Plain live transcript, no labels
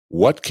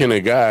What can a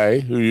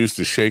guy who used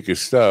to shake his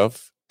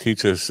stuff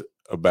teach us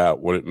about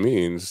what it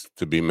means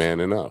to be man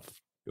enough?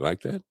 You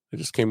like that? I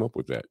just came up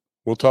with that.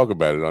 We'll talk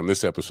about it on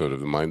this episode of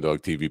the Mind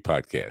Dog TV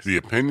podcast. The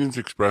opinions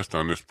expressed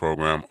on this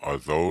program are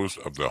those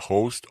of the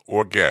host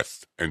or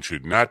guest and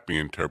should not be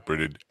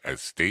interpreted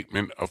as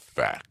statement of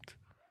fact.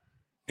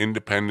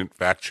 Independent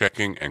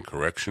fact-checking and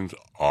corrections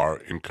are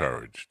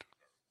encouraged.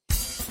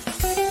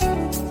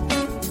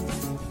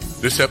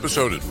 This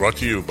episode is brought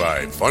to you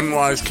by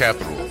Fundwise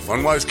Capital.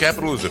 Fundwise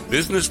Capital is a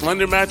business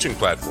lender matching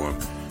platform.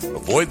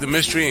 Avoid the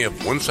mystery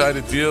of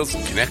one-sided deals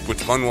and connect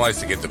with Fundwise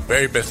to get the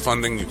very best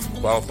funding you can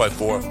qualify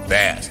for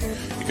fast.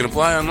 You can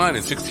apply online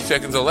in 60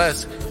 seconds or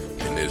less,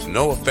 and there's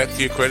no effect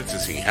to your credit to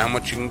see how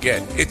much you can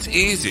get. It's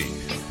easy.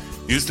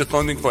 Use the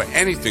funding for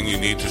anything you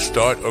need to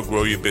start or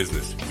grow your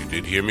business. You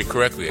did hear me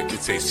correctly. I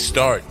did say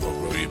start or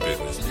grow your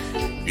business.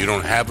 If you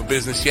don't have a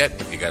business yet,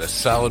 but you got a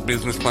solid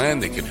business plan,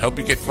 they can help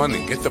you get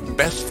funding. Get the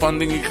best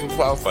funding you can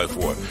qualify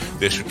for.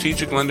 Their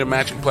strategic lender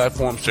matching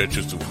platform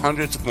searches through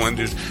hundreds of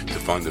lenders to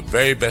find the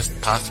very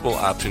best possible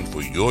option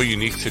for your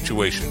unique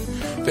situation.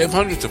 They have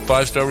hundreds of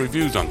 5-star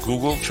reviews on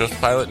Google,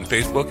 Trustpilot, and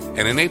Facebook,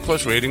 and an A+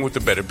 rating with the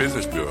Better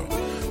Business Bureau.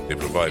 They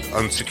provide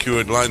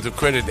unsecured lines of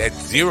credit at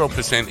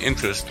 0%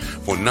 interest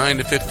for 9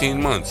 to 15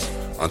 months.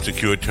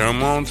 Unsecured term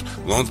loans,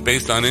 loans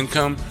based on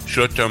income,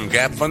 short-term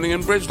gap funding,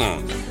 and bridge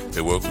loans. They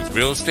work with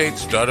real estate,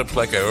 startups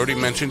like I already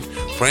mentioned,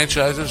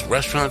 franchises,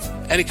 restaurants,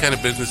 any kind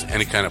of business,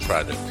 any kind of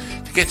project.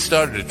 To get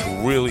started, it's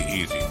really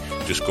easy.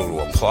 Just go to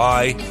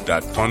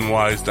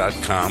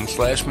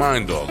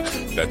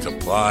apply.fundwise.com/minddog. That's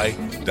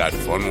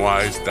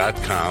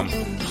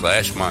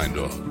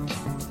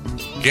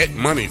apply.fundwise.com/minddog. Get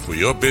money for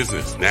your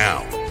business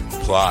now.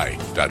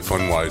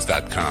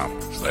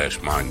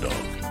 Apply.fundwise.com/minddog.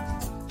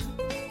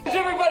 Is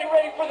everybody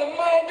ready for the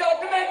Mind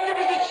Dog, the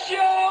Magnificent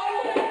Show?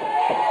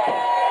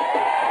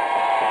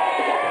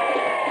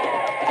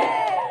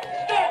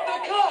 Start the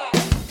clock!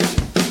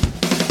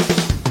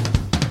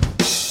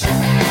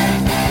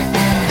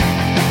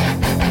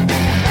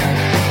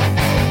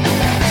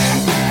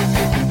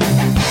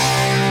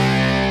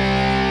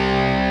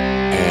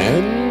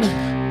 And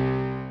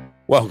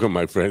welcome,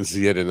 my friends, to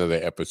yet another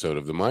episode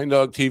of the Mind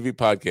Dog TV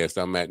podcast.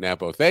 I'm Matt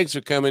Napo. Thanks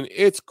for coming.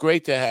 It's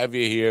great to have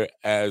you here,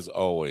 as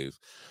always.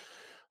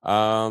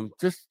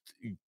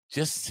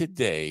 Just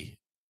today,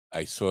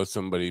 I saw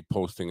somebody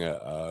posting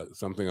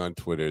something on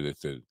Twitter that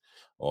said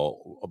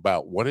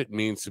about what it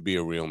means to be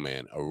a real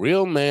man. A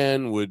real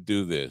man would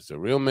do this. A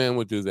real man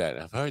would do that.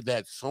 I've heard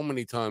that so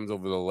many times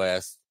over the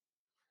last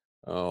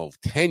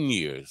 10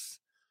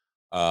 years,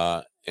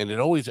 and it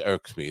always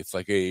irks me. It's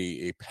like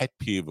a pet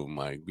peeve of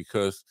mine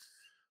because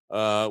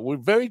we're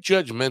very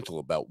judgmental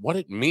about what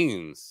it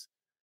means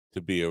to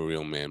be a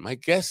real man. My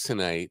guest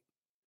tonight,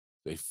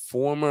 a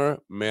former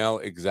male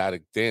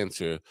exotic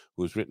dancer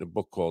who's written a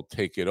book called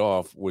Take It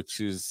Off, which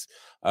is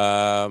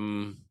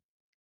kind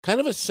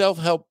of a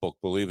self-help book,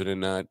 believe it or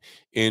not,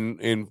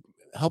 in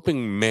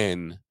helping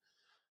men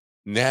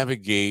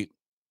navigate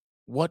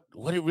what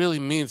it really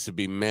means to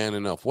be man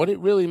enough, what it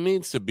really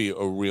means to be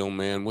a real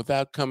man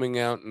without coming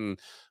out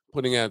and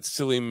putting out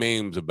silly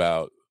memes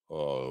about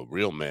a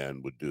real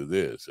man would do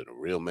this and a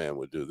real man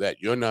would do that.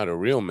 You're not a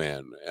real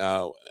man.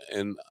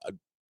 And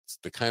it's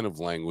the kind of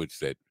language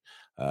that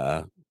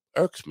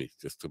irks me,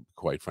 just to be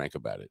quite frank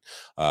about it.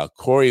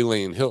 Corey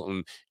Lane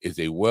Hilton is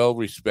a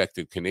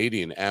well-respected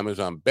Canadian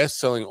Amazon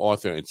best-selling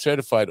author and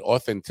certified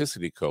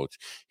authenticity coach.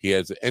 He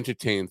has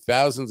entertained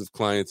thousands of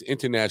clients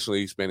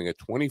internationally, spanning a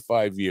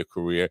 25-year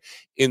career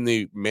in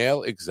the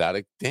male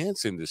exotic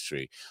dance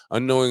industry,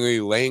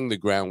 unknowingly laying the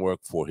groundwork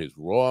for his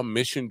raw,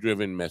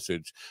 mission-driven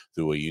message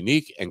through a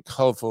unique and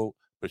colorful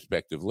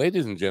perspective.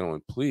 Ladies and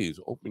gentlemen, please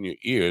open your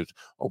ears,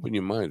 open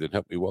your minds, and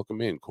help me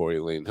welcome in Corey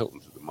Lane Hilton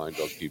to the Mind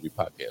Dog TV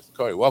podcast.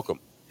 Corey, welcome.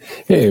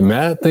 Hey,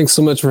 Matt. Thanks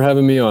so much for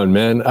having me on,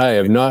 man.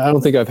 I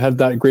don't think I've had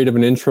that great of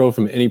an intro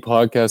from any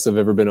podcast I've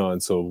ever been on.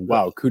 So,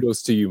 wow,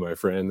 kudos to you, my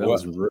friend. That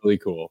was really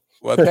cool.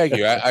 Well, thank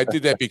you. I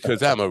did that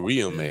because I'm a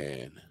real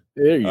man.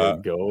 There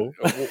you go.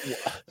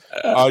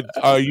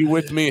 Are you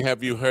with me?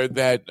 Have you heard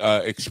that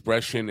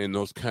expression in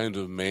those kinds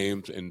of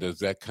memes? And does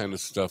that kind of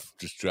stuff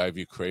just drive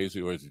you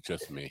crazy, or is it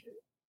just me?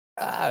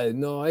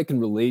 No, I can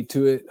relate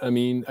to it. I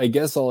mean, I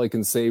guess all I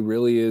can say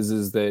really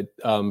is that,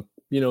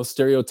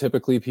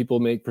 stereotypically people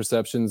make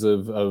perceptions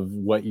of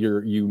what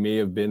you may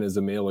have been as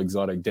a male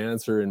exotic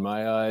dancer in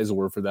my eyes,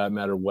 or for that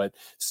matter, what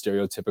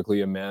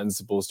stereotypically a man's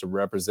supposed to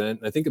represent.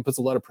 And I think it puts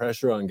a lot of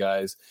pressure on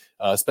guys,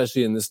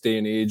 especially in this day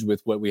and age with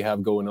what we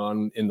have going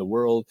on in the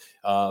world.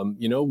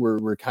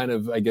 We're kind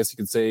of, I guess you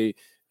could say,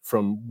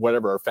 from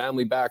whatever our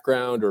family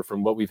background or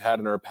from what we've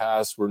had in our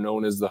past, we're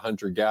known as the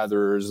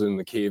hunter-gatherers and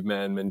the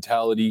caveman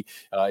mentality.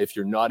 If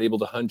you're not able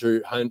to hunt,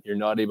 you're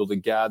not able to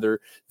gather,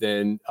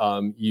 then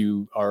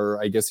you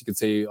are, I guess you could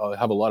say,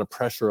 have a lot of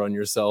pressure on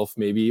yourself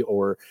maybe,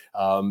 or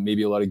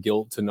maybe a lot of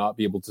guilt to not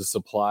be able to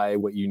supply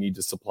what you need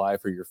to supply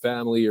for your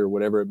family or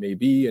whatever it may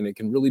be. And it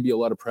can really be a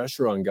lot of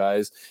pressure on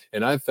guys.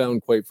 And I've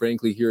found, quite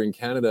frankly, here in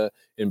Canada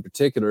in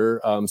particular,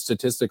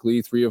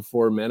 statistically, 3 of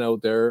 4 men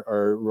out there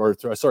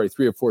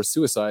 3 of 4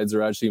 suicides sides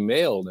are actually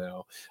male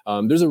now.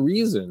 There's a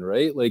reason,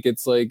 right? Like,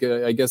 it's like,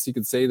 I guess you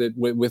could say that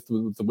with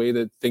the way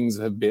that things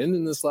have been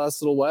in this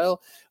last little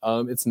while,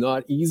 it's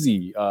not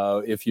easy.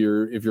 If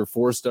you're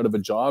forced out of a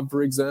job,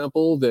 for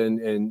example, then,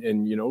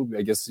 and you know,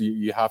 I guess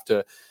you have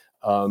to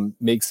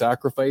make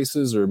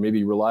sacrifices or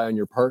maybe rely on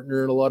your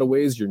partner in a lot of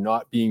ways. You're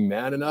not being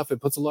man enough.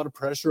 It puts a lot of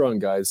pressure on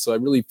guys. So I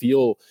really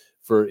feel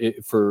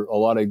for a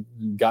lot of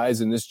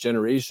guys in this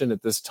generation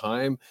at this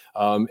time,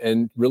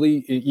 and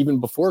really even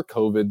before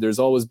COVID, there's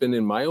always been,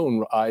 in my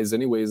own eyes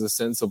anyways, a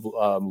sense of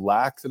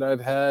lack that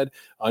I've had,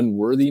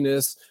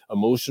 unworthiness,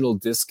 emotional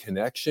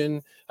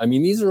disconnection. I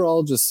mean, these are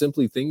all just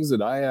simply things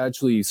that I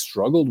actually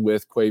struggled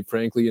with, quite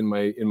frankly, in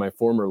my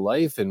former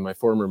life, in my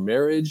former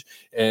marriage.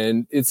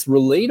 And it's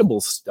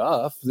relatable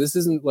stuff. This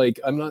isn't like,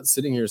 I'm not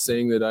sitting here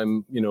saying that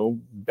I'm, you know,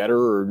 better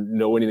or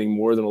know anything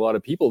more than a lot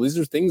of people. These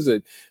are things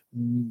that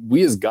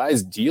we as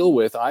guys deal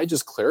with. I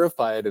just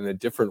clarify it in a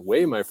different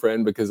way, my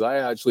friend, because I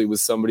actually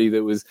was somebody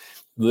that was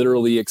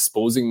literally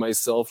exposing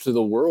myself to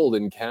the world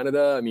in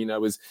Canada. I mean, I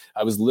was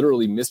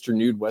literally Mr.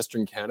 Nude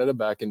Western Canada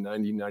back in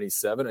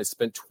 1997. I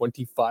spent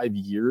 25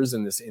 years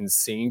in this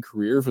insane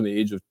career from the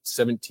age of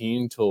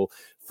 17 till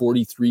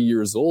 43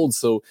 years old.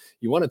 So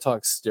you want to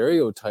talk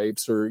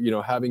stereotypes, or, you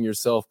know, having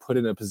yourself put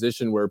in a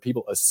position where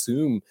people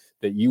assume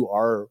that you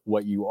are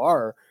what you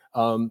are.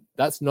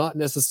 That's not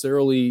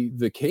necessarily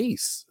the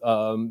case.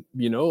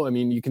 You know, I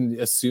mean, you can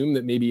assume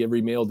that maybe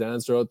every male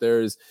dancer out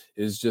there is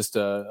just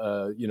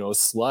a you know, a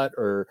slut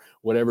or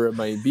whatever it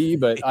might be.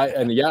 But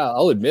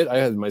I'll admit I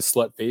had my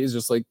slut phase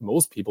just like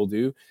most people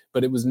do,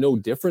 but it was no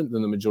different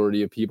than the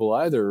majority of people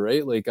either,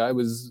 right? Like, I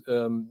was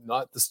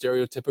not the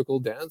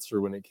stereotypical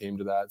dancer when it came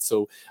to that.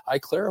 So I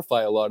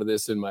clarify a lot of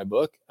this in my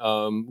book,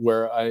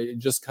 where I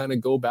just kind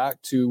of go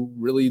back to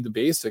really the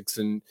basics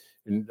and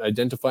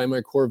identify my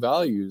core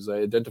values. I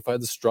identify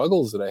the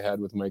struggles that I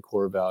had with my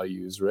core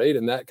values, right?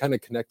 And that kind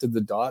of connected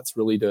the dots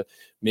really to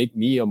make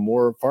me a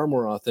far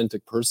more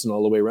authentic person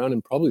all the way around,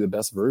 and probably the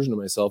best version of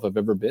myself I've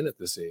ever been at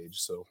this age.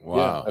 So wow.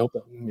 Yeah, I hope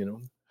that, you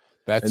know.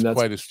 That's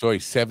quite a story.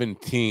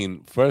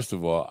 17. First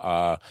of all,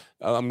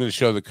 I'm going to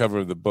show the cover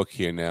of the book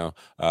here now.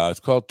 It's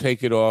called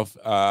Take It Off.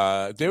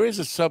 There is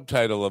a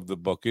subtitle of the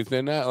book. Is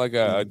there not, like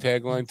a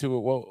tagline to it?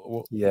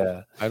 Well,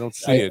 yeah. I don't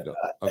see it.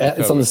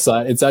 It's on the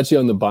side. It's actually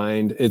on the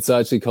bind. It's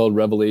actually called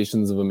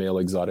Revelations of a Male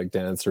Exotic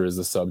Dancer is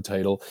the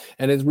subtitle.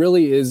 And it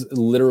really is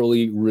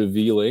literally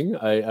revealing.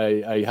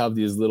 I have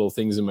these little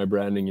things in my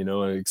branding, you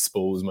know, I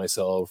expose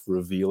myself,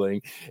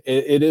 revealing.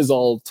 It is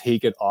all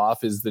Take It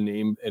Off is the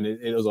name. And it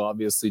is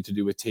obviously to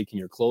do with taking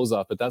your clothes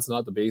off, but that's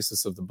not the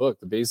basis of the book.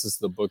 The basis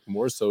of the book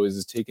more so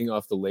is taking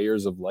off the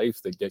layers of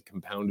life that get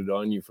compounded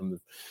on you from the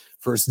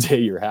first day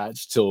you're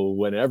hatched till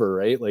whenever,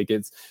 right? Like,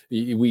 it's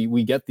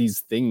we get these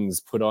things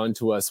put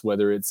onto us,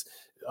 whether it's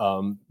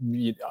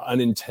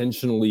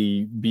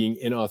unintentionally being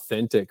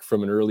inauthentic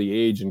from an early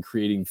age and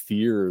creating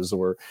fears,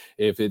 or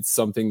if it's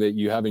something that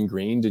you have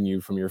ingrained in you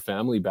from your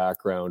family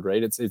background,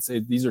 right?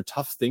 These are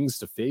tough things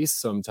to face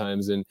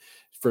sometimes. And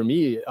for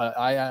me,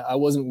 I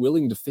wasn't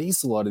willing to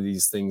face a lot of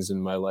these things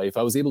in my life.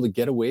 I was able to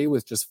get away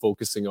with just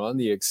focusing on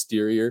the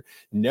exterior,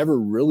 never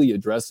really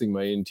addressing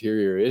my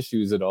interior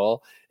issues at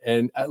all.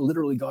 And I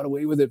literally got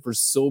away with it for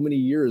so many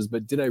years.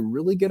 But did I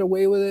really get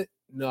away with it?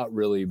 Not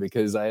really,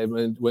 because I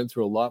went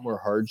through a lot more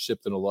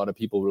hardship than a lot of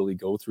people really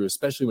go through,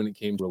 especially when it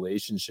came to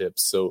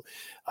relationships. So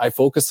I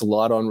focus a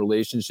lot on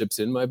relationships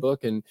in my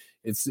book, and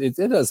it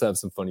does have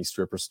some funny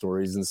stripper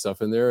stories and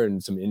stuff in there,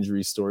 and some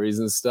injury stories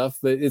and stuff,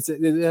 but it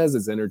has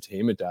its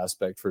entertainment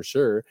aspect for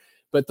sure.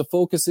 But the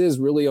focus is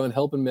really on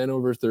helping men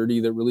over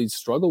 30 that really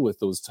struggle with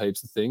those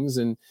types of things,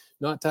 and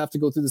not to have to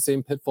go through the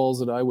same pitfalls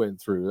that I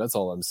went through. That's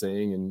all I'm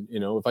saying. And, you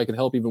know, if I can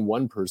help even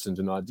one person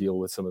to not deal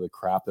with some of the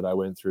crap that I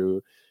went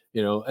through,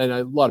 you know, and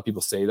a lot of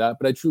people say that,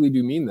 but I truly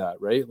do mean that,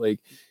 right?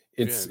 Like,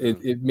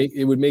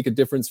 it would make a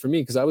difference for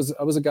me, because I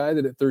was a guy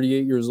that at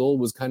 38 years old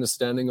was kind of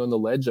standing on the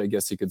ledge, I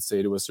guess you could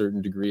say, to a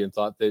certain degree, and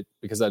thought that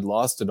because I'd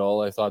lost it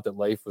all, I thought that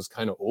life was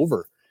kind of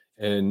over.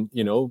 And,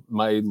 you know,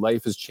 my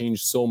life has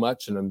changed so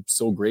much, and I'm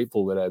so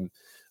grateful that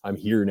I'm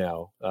here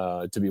now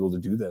to be able to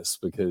do this,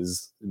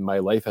 because my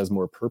life has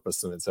more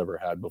purpose than it's ever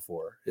had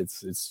before.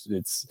 This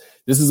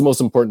is the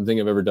most important thing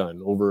I've ever done,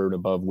 over and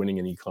above winning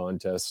any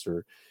contest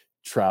or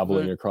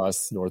traveling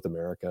across North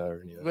America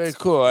or any of that. Very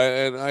cool.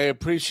 And I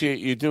appreciate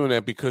you doing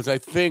that, because I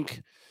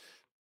think,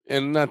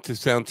 and not to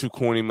sound too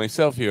corny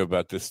myself here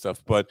about this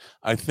stuff, but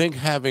I think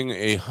having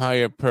a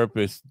higher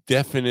purpose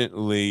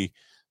definitely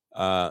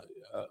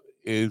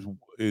is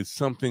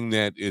something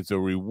that is a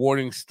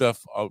rewarding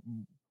stuff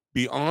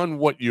beyond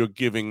what you're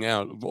giving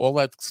out. All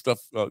that stuff,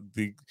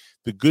 the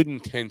good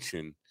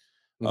intention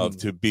of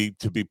to be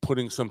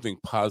putting something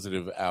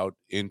positive out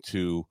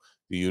into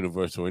the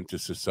universe or into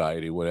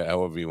society, whatever,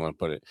 however you want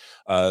to put it.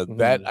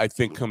 That, I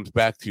think, comes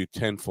back to you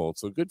tenfold.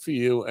 So good for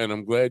you, and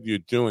I'm glad you're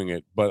doing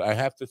it. But I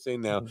have to say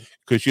now,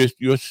 because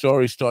your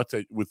story starts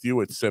with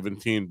you at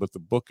 17, but the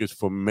book is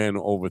for men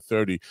over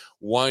 30.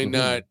 Why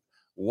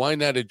why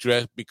not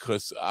address,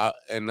 because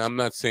and I'm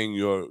not saying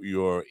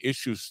your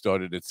issues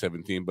started at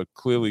 17, but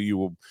clearly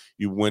you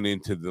went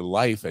into the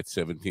life at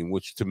 17,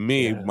 which to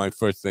me, my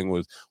first thing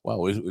was,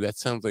 wow, that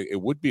sounds like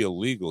it would be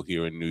illegal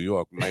here in New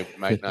York,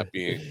 might not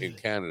be in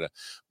Canada,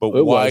 but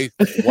why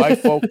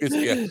focus?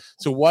 Yeah,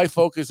 so why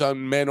focus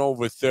on men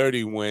over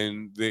 30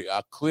 when they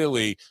are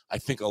clearly, I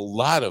think a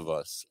lot of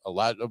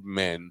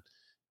men,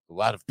 a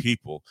lot of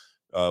people,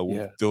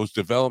 those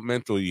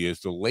developmental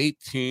years, the late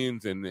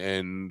teens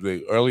and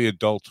the early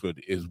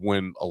adulthood is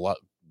when a lot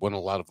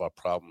of our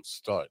problems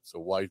start. So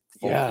why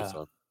focus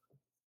on?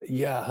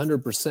 Yeah,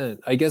 100%.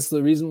 I guess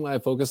the reason why I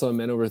focus on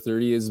men over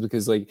 30 is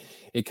because like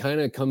it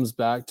kind of comes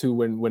back to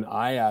when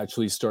I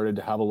actually started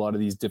to have a lot of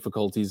these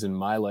difficulties in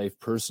my life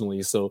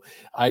personally. So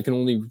I can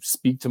only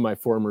speak to my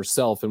former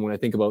self. And when I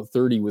think about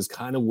 30 was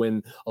kind of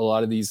when a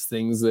lot of these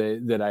things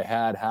that I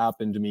had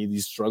happened to me,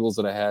 these struggles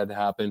that I had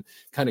happen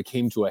kind of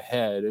came to a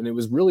head. And it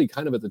was really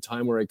kind of at the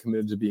time where I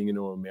committed to being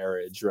into a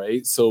marriage,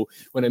 right? So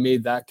when I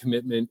made that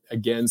commitment,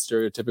 again,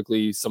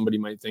 stereotypically, somebody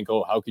might think,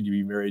 oh, how could you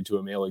be married to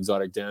a male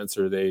exotic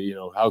dancer?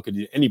 How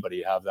could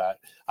anybody have that?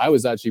 I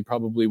was actually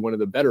probably one of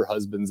the better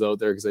husbands out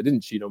there because I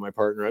didn't cheat on my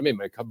partner. I made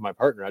my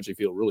partner actually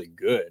feel really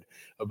good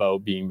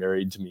about being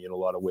married to me in a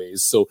lot of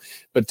ways. So,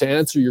 but to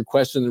answer your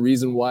question, the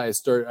reason why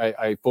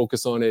I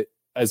focus on it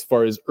as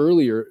far as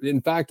earlier,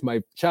 in fact,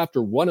 my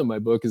chapter 1 of my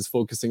book is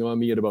focusing on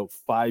me at about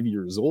 5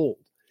 years old.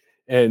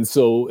 And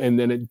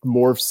then it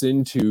morphs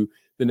into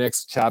the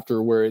next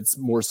chapter where it's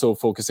more so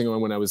focusing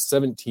on when I was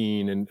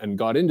 17 and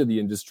got into the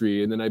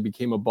industry. And then I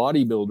became a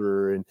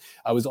bodybuilder, and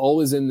I was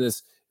always in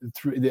this,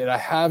 that I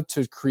have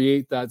to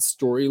create that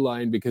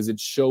storyline because it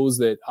shows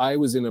that I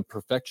was in a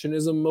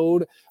perfectionism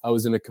mode. I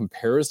was in a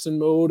comparison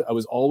mode. I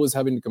was always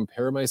having to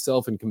compare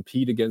myself and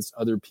compete against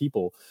other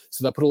people.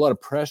 So that put a lot of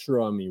pressure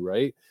on me,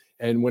 right?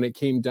 And when it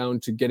came down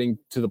to getting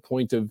to the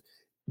point of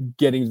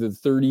getting to the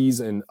 30s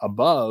and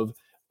above,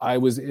 I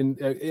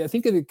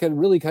think it can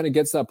really kind of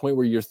gets to that point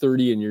where you're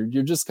 30 and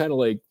you're just kind of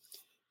like,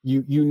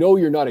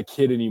 you're not a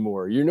kid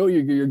anymore.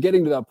 You're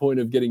getting to that point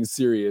of getting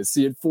serious.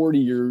 See, at 40,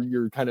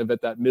 you're kind of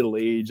at that middle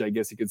age, I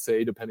guess you could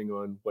say, depending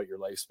on what your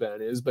lifespan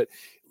is. But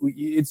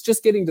it's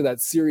just getting to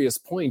that serious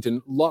point, and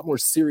a lot more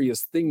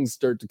serious things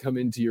start to come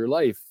into your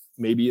life.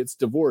 Maybe it's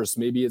divorce,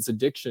 maybe it's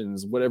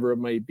addictions, whatever it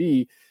might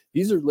be.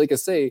 These are, like I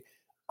say,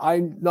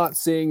 I'm not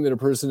saying that a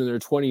person in their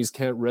 20s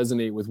can't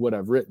resonate with what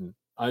I've written.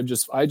 I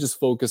just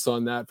focus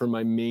on that for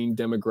my main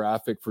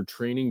demographic for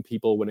training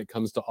people when it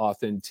comes to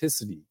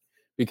authenticity,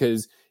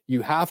 because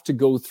you have to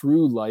go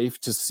through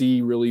life to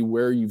see really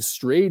where you've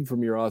strayed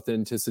from your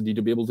authenticity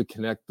to be able to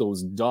connect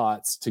those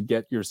dots to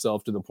get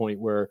yourself to the point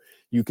where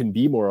you can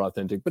be more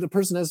authentic. But a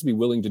person has to be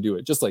willing to do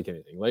it, just like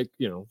anything. Like,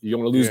 you want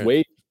to lose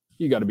weight,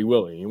 you got to be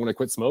willing. You want to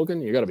quit smoking,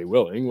 you got to be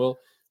willing. Well,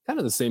 kind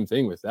of the same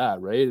thing with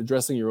that, right?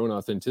 Addressing your own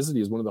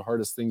authenticity is one of the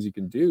hardest things you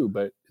can do,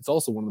 but it's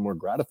also one of the more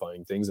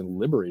gratifying things and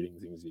liberating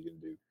things you can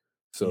do.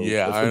 So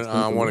yeah,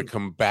 I want to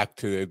come back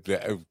to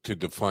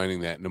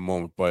defining that in a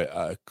moment,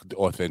 but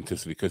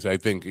authenticity, because I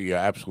think you're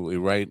absolutely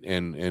right,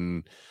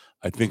 and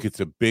I think it's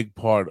a big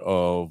part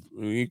of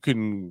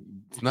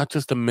it's not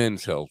just a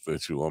men's health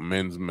issue or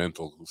men's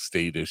mental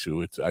state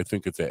issue. I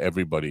think it's an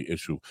everybody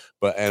issue.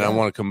 I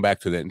want to come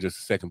back to that in just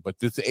a second. But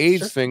this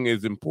age thing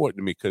is important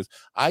to me because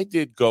I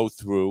did go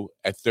through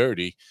at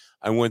 30.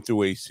 I went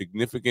through a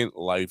significant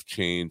life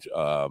change.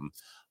 I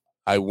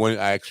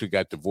actually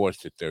got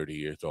divorced at 30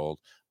 years old.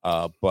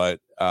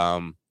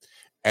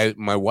 As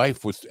my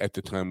wife was at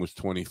the time was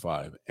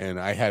 25, and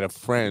I had a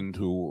friend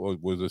who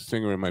was a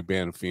singer in my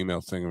band, a female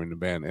singer in the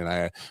band,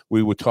 and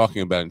we were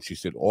talking about it, and she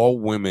said all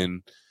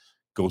women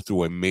go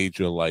through a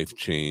major life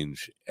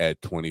change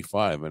at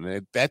 25,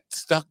 and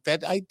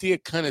that idea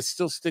kind of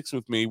still sticks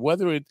with me,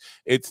 whether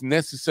it's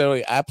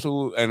necessarily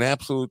an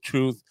absolute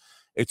truth.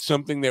 It's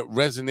something that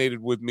resonated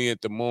with me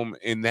at the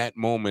moment, in that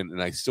moment, and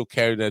I still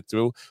carry that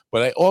through.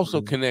 But I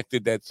also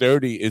connected that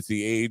 30 is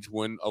the age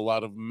when a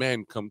lot of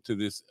men come to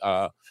this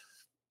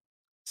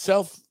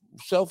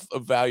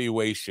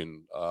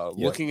self-evaluation,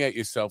 looking at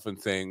yourself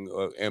and saying,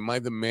 am I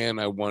the man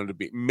I wanted to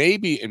be?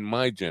 Maybe in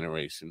my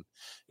generation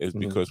is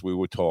because we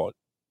were taught,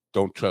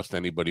 don't trust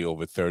anybody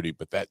over 30.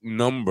 But that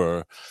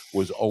number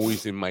was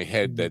always in my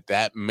head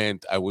that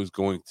meant I was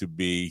going to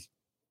be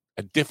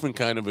a different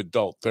kind of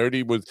adult.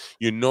 30 was,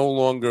 you're no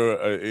longer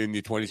in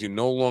your 20s. You're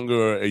no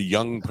longer a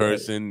young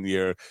person.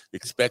 You're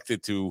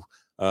expected to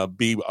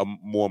be a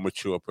more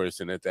mature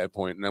person at that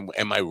point. And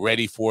am I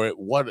ready for it?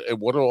 What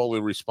are all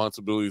the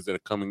responsibilities that are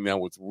coming now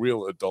with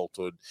real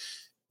adulthood?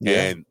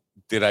 Yeah. And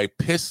did I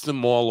piss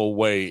them all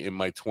away in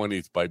my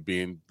 20s by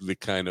being the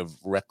kind of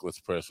reckless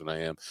person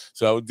I am?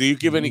 So do you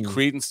give any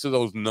credence to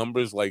those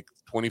numbers, like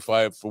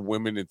 25 for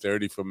women and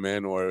 30 for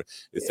men? Or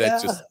is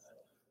that just...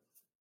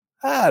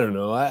 I don't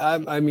know.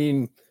 I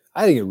mean,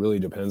 I think it really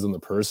depends on the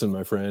person,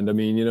 my friend. I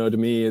mean, to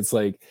me, it's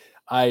like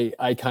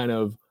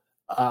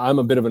I'm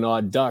a bit of an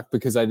odd duck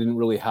because I didn't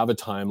really have a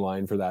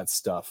timeline for that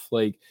stuff.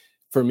 Like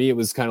for me, it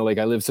was kind of like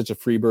I lived such a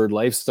free bird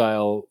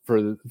lifestyle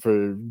for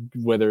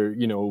whether,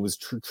 you know, it was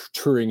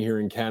touring here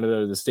in Canada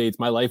or the States.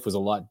 My life was a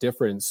lot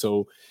different.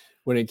 So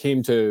when it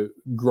came to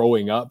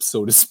growing up,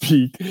 so to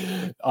speak,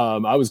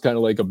 I was kind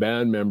of like a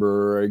band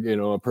member, or, you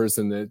know, a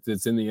person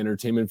that's in the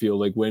entertainment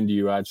field. Like, when do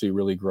you actually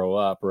really grow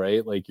up,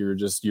 right? Like,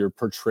 you're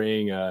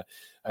portraying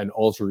an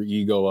alter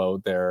ego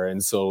out there,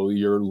 and so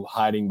you're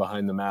hiding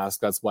behind the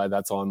mask. That's why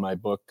that's on my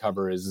book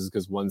cover, is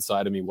because one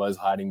side of me was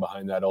hiding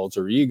behind that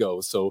alter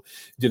ego. So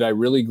did I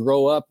really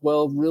grow up?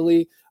 Well,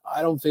 really,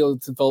 I don't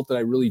felt that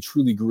I really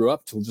truly grew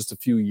up till just a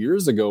few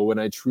years ago, when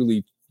I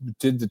truly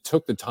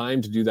took the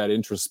time to do that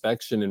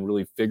introspection and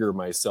really figure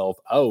myself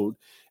out.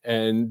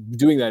 And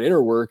doing that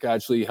inner work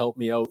actually helped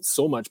me out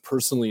so much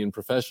personally and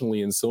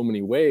professionally in so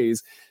many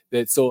ways,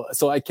 that so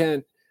I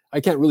can't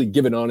really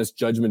give an honest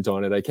judgment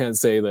on it. I can't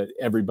say that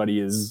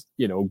everybody is,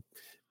 you know,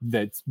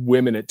 that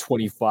women at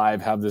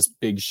 25 have this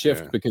big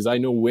shift, because I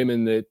know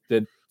women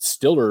that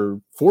still are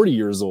 40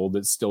 years old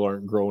that still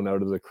aren't grown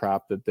out of the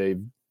crap that they've,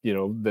 you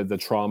know, the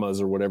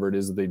traumas or whatever it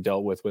is that they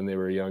dealt with when they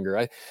were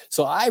younger.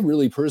 So I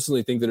really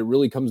personally think that it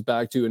really comes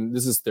back to, and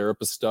this is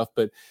therapist stuff,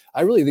 but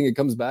I really think it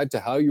comes back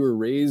to how you were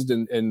raised,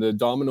 and the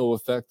domino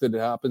effect that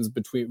happens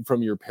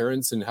from your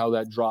parents and how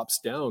that drops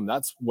down.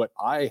 That's what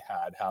I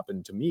had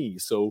happen to me.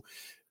 So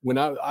when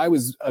I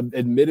was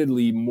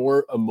admittedly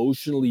more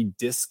emotionally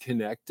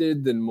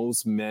disconnected than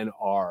most men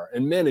are,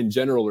 and men in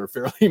general are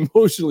fairly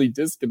emotionally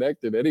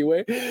disconnected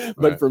anyway.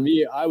 But for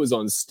me, I was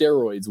on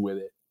steroids with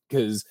it,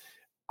 because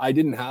I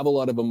didn't have a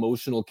lot of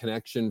emotional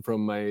connection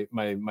from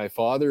my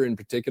father in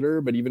particular,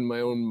 but even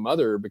my own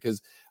mother,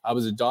 because I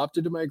was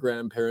adopted to my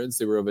grandparents.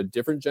 They were of a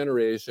different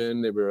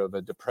generation. They were of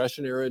a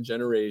Depression era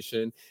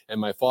generation. And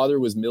my father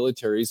was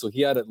military. So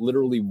he had it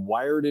literally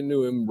wired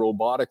into him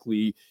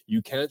robotically.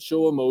 You can't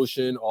show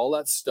emotion, all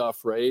that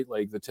stuff, right?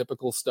 Like the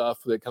typical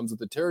stuff that comes with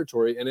the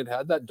territory. And it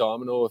had that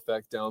domino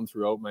effect down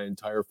throughout my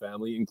entire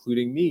family,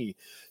 including me.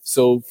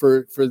 So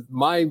for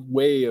my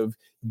way of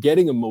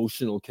getting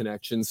emotional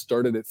connection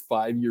started at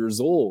 5 years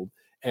old.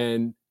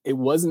 And it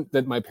wasn't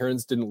that my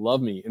parents didn't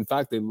love me. In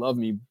fact, they loved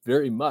me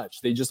very much.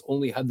 They just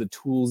only had the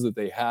tools that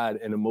they had,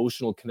 and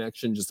emotional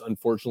connection just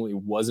unfortunately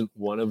wasn't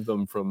one of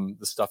them from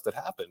the stuff that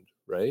happened,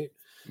 right?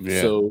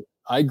 Yeah. So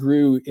I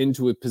grew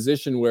into a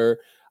position where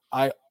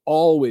I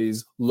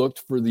always looked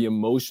for the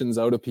emotions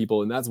out of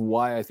people. And that's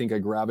why I think I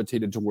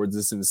gravitated towards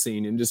this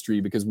insane industry,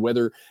 because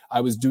whether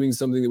I was doing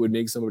something that would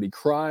make somebody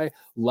cry,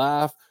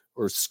 laugh,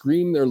 or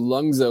scream their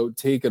lungs out,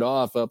 take it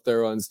off up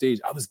there on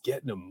stage, I was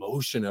getting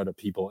emotion out of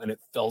people, and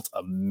it felt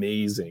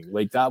amazing.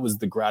 Like, that was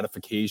the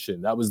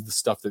gratification. That was the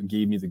stuff that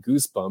gave me the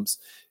goosebumps.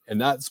 And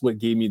that's what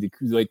gave me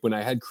like, when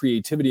I had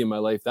creativity in my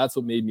life, that's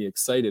what made me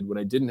excited. When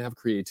I didn't have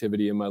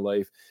creativity in my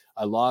life,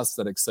 I lost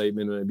that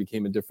excitement and I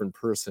became a different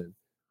person.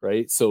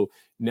 Right. So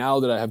now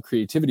that I have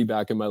creativity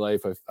back in my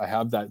life, I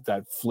have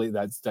that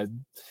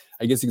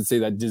I guess you could say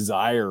that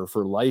desire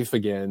for life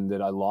again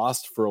that I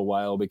lost for a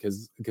while,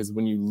 because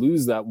when you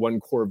lose that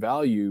one core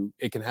value,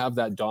 it can have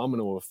that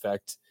domino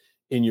effect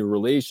in your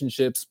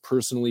relationships,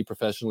 personally,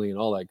 professionally, and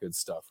all that good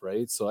stuff.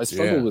 Right. So I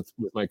struggled with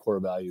my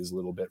core values a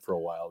little bit for a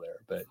while there,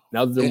 but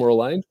now that they're more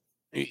aligned.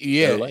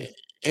 Yeah.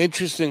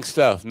 Interesting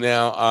stuff.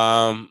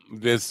 Now,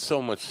 there's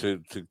so much to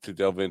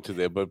delve into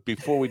there, but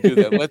before we do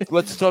that,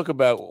 let's talk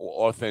about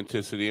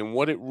authenticity and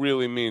what it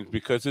really means,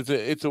 because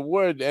it's a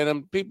word,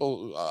 and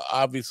people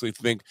obviously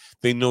think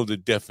they know the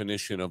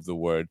definition of the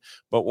word,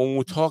 but when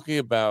we're talking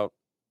about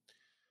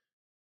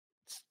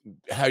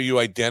how you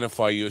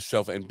identify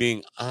yourself and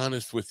being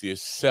honest with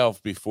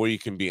yourself before you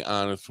can be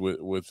honest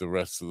with the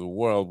rest of the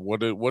world,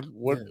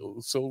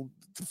 so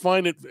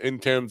define it in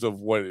terms of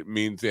what it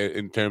means,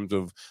 in terms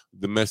of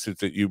the message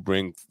that you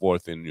bring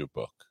forth in your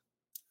book.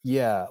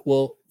 Yeah.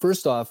 Well,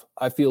 first off,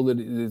 I feel that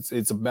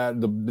it's about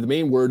the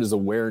main word is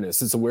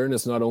awareness. It's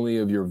awareness not only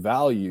of your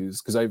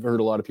values, because I've heard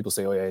a lot of people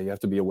say, oh yeah, you have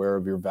to be aware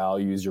of your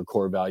values, your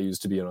core values,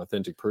 to be an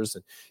authentic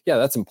person. Yeah,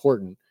 that's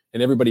important.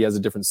 And everybody has a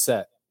different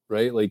set,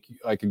 right? Like,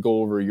 I could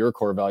go over your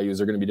core values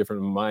are going to be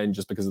different than mine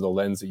just because of the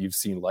lens that you've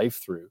seen life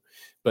through.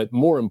 But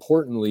more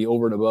importantly,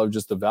 over and above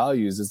just the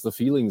values, it's the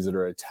feelings that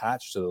are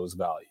attached to those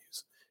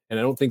values. And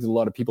I don't think that a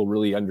lot of people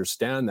really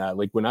understand that.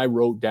 Like, when I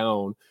wrote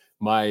down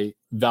my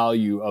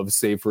value of,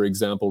 say, for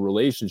example,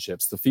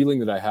 relationships, the feeling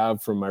that I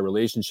have from my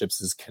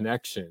relationships is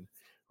connection,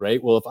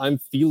 right? Well, if I'm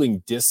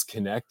feeling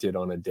disconnected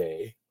on a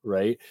day,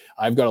 right,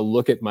 I've got to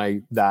look at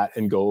that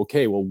and go,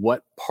 okay, well,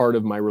 what part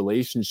of my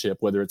relationship,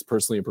 whether it's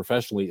personally or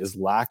professionally, is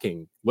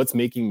lacking? What's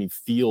making me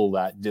feel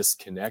that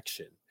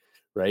disconnection?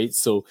 Right.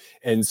 So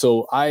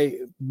I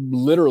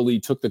literally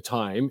took the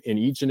time in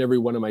each and every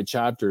one of my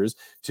chapters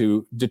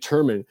to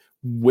determine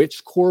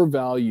which core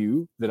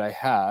value that I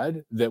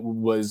had that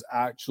was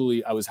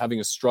actually I was having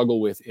a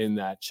struggle with in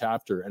that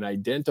chapter, and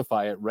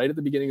identify it right at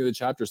the beginning of the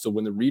chapter. So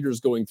when the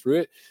reader's going through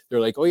it, they're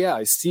like, oh yeah,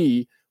 I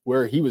see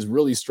where he was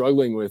really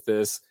struggling with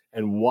this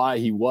and why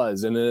he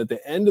was. And then at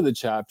the end of the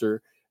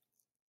chapter,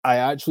 I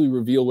actually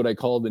reveal what I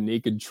call the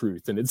naked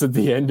truth. And it's at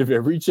the end of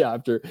every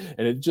chapter.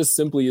 And it just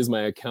simply is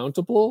my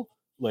accountable,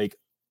 like,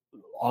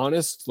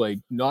 honest, like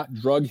not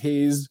drug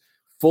hazed,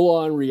 full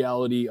on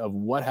reality of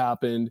what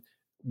happened,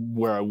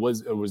 where I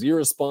was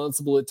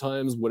irresponsible at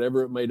times,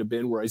 whatever it might have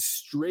been, where I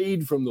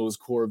strayed from those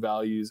core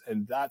values.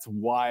 And that's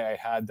why I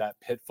had that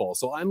pitfall.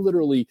 So I'm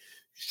literally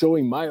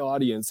showing my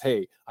audience,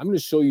 hey, I'm going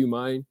to show you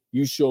mine,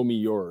 you show me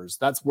yours.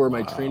 That's where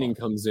my training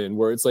comes in,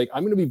 where it's like,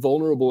 I'm going to be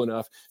vulnerable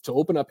enough to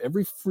open up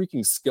every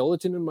freaking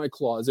skeleton in my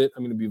closet.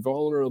 I'm going to be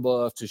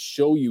vulnerable enough to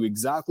show you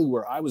exactly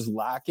where I was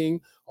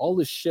lacking, all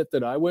the shit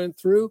that I went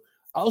through.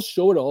 I'll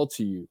show it all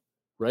to you,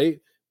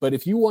 right? But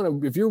if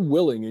you're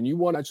willing and you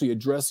want to actually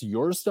address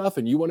your stuff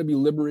and you want to be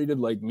liberated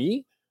like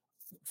me,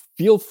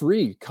 feel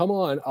free. Come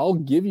on. I'll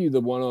give you the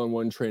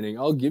one-on-one training.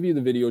 I'll give you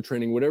the video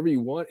training, whatever you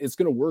want. It's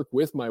going to work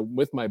with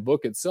my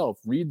book itself.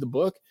 Read the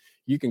book.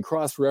 You can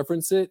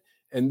cross-reference it.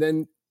 And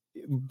then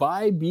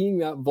by being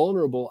that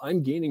vulnerable,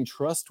 I'm gaining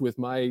trust with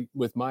my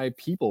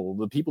people,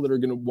 the people that are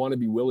going to want to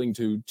be willing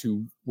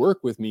to work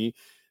with me.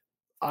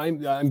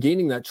 I'm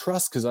gaining that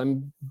trust because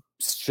I'm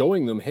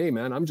showing them, hey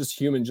man, I'm just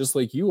human, just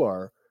like you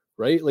are.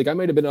 Right? Like I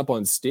might have been up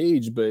on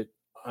stage, but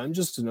I'm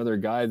just another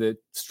guy that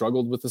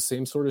struggled with the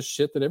same sort of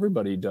shit that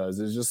everybody does.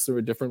 It's just through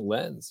a different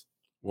lens.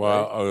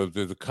 Well, right?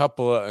 There's a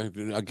couple of,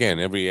 again,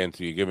 every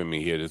answer you're giving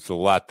me here, there's a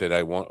lot that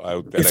I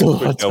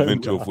could delve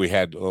into if we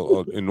had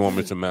an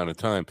enormous amount of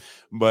time.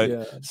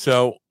 But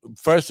so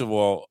first of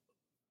all,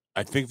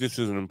 I think this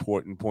is an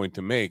important point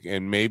to make,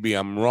 and maybe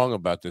I'm wrong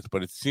about this,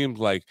 but it seems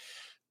like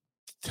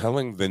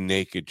telling the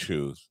naked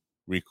truth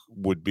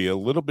would be a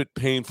little bit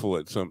painful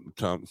at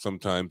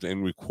sometimes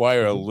and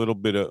require a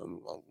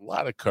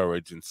lot of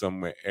courage in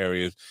some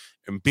areas,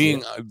 and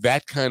being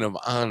that kind of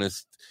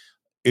honest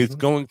is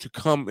going to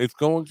come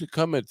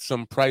at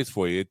some price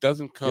for you. It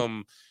doesn't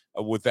come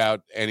without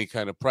any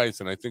kind of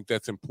price, and I think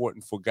that's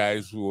important for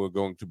guys who are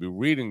going to be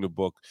reading the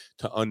book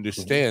to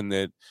understand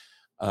that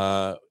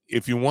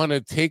if you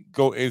want to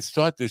go and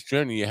start this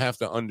journey, you have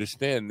to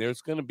understand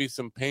there's going to be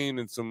some pain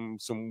and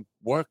some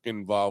work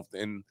involved.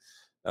 And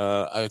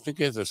I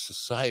think as a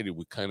society,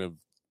 we kind of,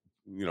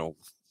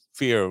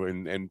 fear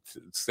and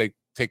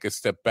take a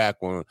step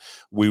back when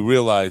we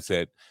realize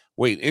that,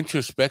 wait,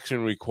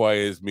 introspection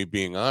requires me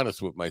being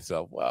honest with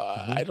myself.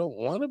 Well, I don't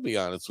want to be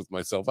honest with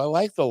myself. I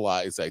like the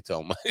lies I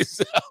tell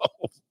myself.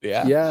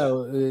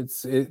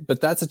 But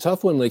that's a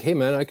tough one. Like, hey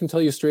man, I can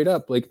tell you straight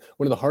up, like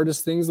one of the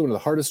hardest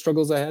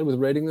struggles I had with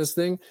writing this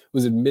thing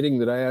was admitting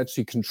that I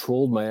actually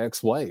controlled my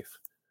ex-wife.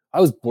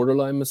 I was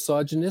borderline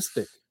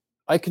misogynistic.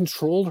 I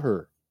controlled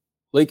her.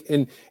 Like,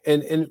 and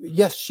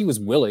yes, she was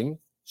willing.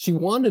 She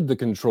wanted the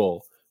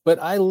control, but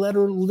I let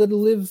her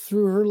live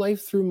through her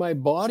life through my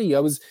body. It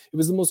was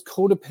the most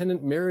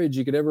codependent marriage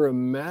you could ever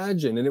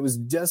imagine. And it was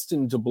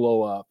destined to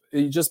blow up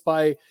just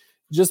by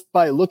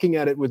looking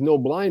at it with no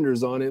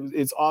blinders on.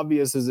 It's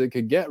obvious as it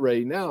could get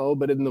right now,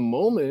 but in the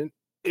moment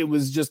it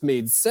was just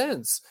made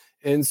sense.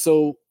 And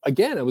so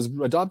again, I was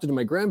adopted to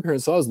my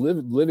grandparents. So I was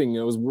living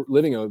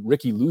a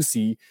Ricky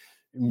Lucy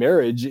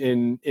marriage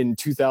in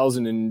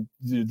 2000, and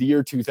the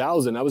year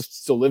 2000. I was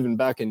still living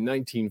back in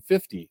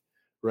 1950,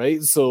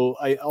 right? So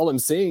all I'm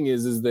saying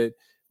is that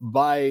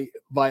by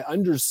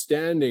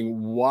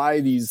understanding why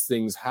these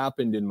things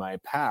happened in my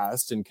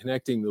past and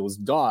connecting those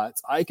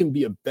dots, I can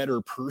be a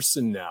better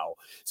person now.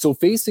 So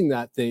facing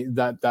that thing,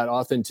 that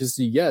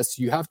authenticity, yes,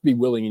 you have to be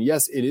willing, and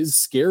yes, it is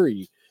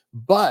scary,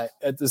 but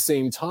at the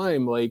same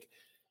time, like,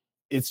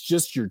 it's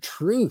just your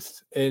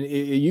truth, and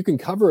you can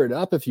cover it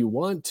up if you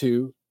want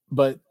to,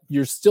 but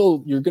you're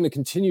going to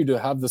continue to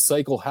have the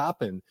cycle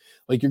happen.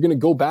 Like, you're going to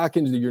go back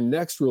into your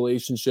next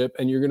relationship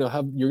and you're going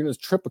to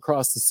trip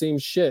across the same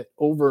shit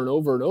over and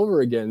over and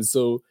over again.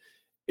 So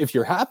if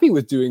you're happy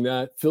with doing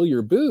that, fill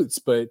your boots.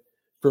 But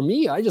for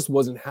me, I just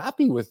wasn't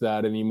happy with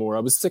that anymore.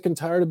 I was sick and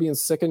tired of being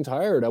sick and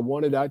tired. I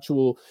wanted a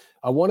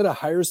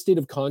higher state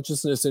of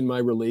consciousness in my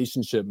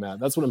relationship,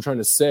 Matt. That's what I'm trying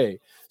to say.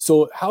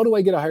 So how do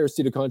I get a higher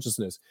state of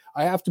consciousness?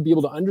 I have to be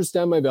able to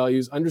understand my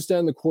values,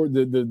 understand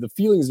the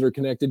feelings that are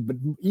connected. But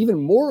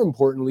even more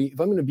importantly, if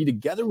I'm going to be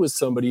together with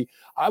somebody,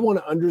 I want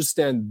to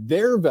understand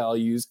their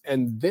values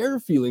and their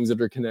feelings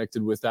that are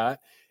connected with that,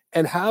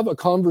 and have a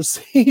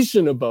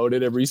conversation about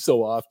it every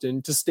so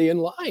often to stay in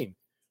line.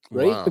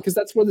 Right? Wow. Because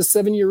that's where the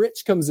 7-year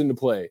itch comes into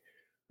play,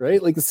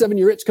 right? Like, the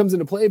 7-year itch comes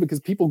into play because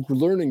people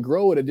learn and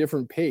grow at a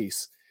different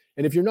pace.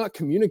 And if you're not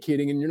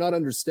communicating and you're not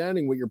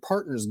understanding what your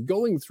partner's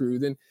going through,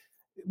 then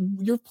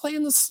you're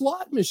playing the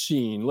slot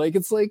machine. Like,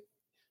 it's like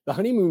the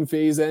honeymoon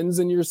phase ends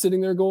and you're sitting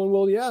there going,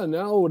 well, yeah,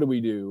 now what do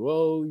we do?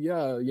 Well,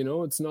 yeah,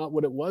 it's not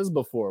what it was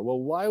before.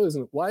 Well, why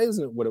isn't it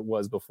what it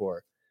was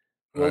before?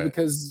 Well, right.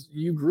 Because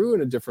you grew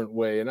in a different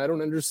way and I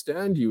don't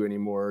understand you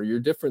anymore.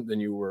 You're different than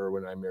you were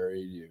when I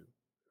married you.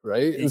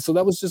 Right. And so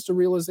that was just a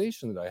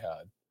realization that I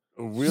had.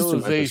 A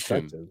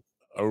realization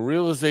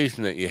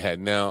that you had.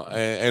 Now,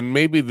 and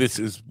maybe this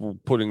is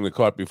putting the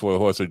cart before the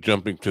horse or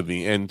jumping to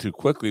the end too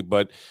quickly,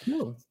 but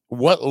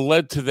what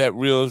led to that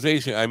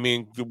realization? I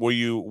mean, were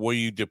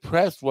you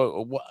depressed?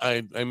 What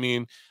I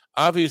mean,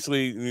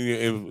 obviously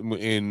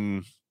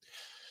in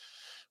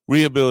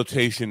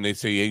rehabilitation, they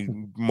say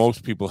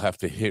most people have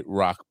to hit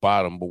rock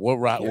bottom, but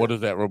what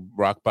is that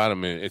rock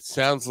bottom in? It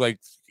sounds like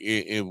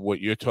what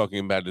you're talking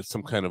about is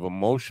some kind of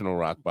emotional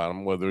rock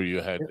bottom, whether you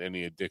had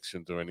any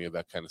addictions or any of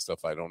that kind of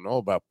stuff I don't know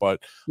about,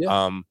 but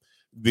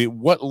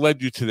what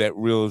led you to that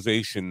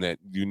realization that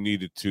you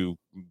needed to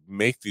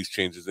make these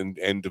changes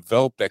and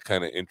develop that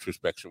kind of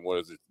introspection? What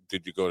is it?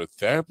 Did you go to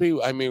therapy?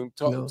 I mean,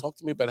 talk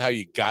to me about how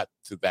you got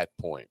to that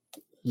point.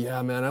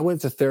 Yeah, man, I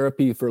went to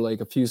therapy for like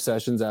a few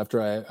sessions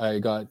after I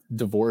got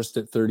divorced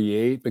at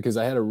 38, because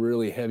I had a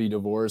really heavy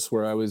divorce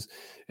where and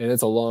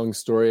it's a long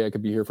story. I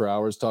could be here for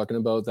hours talking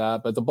about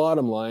that. But the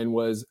bottom line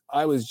was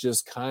I was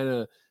just kind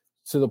of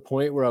to the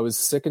point where I was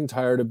sick and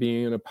tired of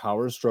being in a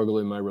power struggle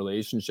in my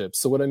relationship.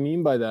 So what I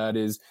mean by that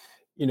is,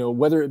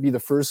 whether it be the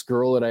first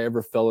girl that I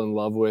ever fell in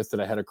love with that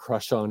I had a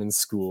crush on in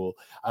school,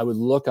 I would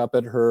look up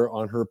at her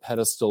on her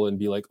pedestal and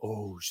be like,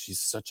 oh, she's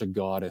such a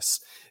goddess.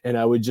 And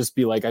I would just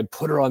be like, I'd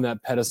put her on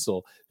that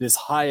pedestal, this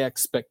high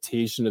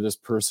expectation of this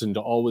person to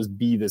always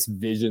be this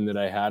vision that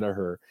I had of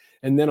her.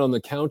 And then on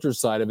the counter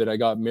side of it, I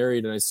got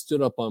married and I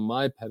stood up on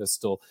my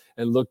pedestal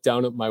and looked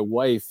down at my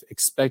wife,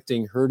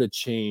 expecting her to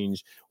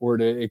change or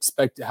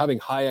having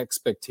high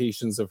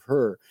expectations of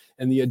her.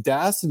 And the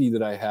audacity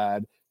that I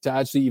had to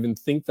actually even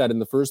think that in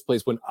the first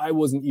place, when I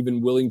wasn't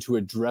even willing to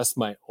address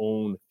my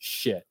own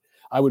shit.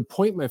 I would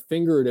point my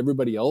finger at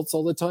everybody else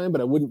all the time, but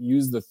I wouldn't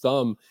use the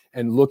thumb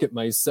and look at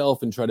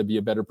myself and try to be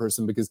a better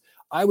person, because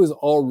I was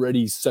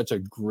already such a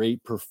great,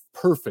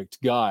 perfect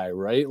guy,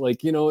 right? Like,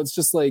 it's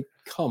just like,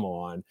 come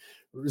on.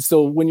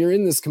 So when you're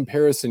in this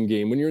comparison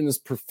game, when you're in this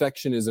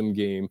perfectionism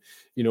game,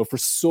 for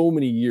so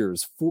many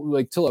years,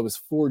 till I was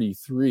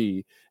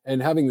 43,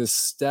 and having this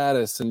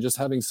status and just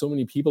having so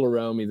many people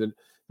around me that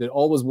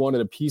always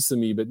wanted a piece of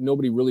me, but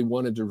nobody really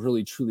wanted to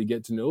really truly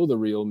get to know the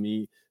real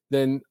me,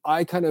 then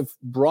I kind of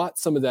brought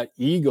some of that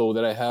ego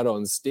that I had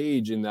on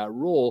stage in that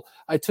role.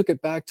 I took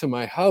it back to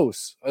my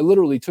house. I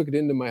literally took it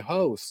into my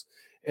house.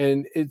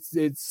 And it's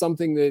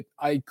something that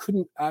I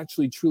couldn't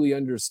actually truly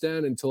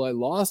understand until I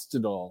lost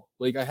it all.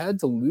 Like, I had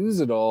to lose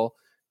it all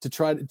to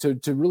try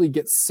to really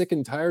get sick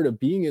and tired of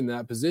being in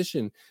that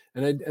position.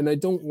 And I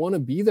don't want to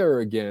be there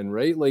again,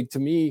 right? Like, to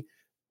me,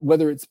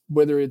 whether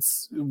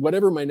it's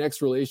whatever my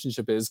next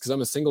relationship is, because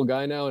I'm a single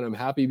guy now and I'm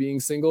happy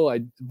being single.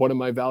 One of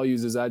my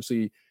values is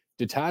actually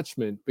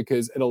detachment,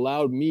 because it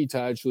allowed me to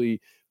actually,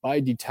 by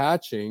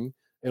detaching,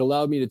 it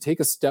allowed me to take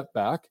a step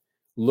back,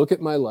 look at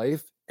my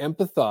life,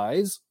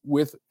 empathize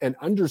with and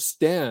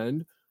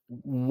understand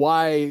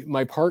why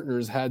my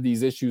partners had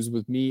these issues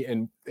with me,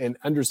 and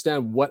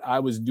understand what I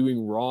was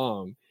doing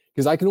wrong.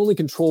 Because I can only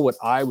control what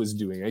I was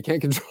doing. I can't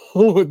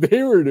control what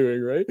they were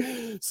doing, right?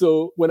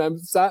 So when I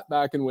sat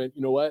back and went,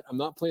 you know what? I'm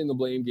not playing the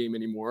blame game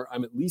anymore.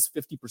 I'm at least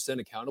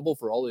 50% accountable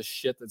for all this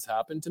shit that's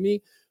happened to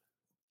me.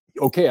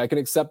 Okay, I can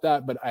accept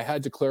that, but I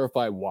had to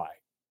clarify why.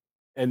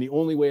 And the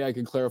only way I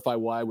could clarify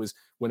why was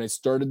when I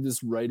started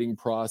this writing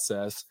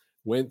process,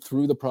 went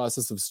through the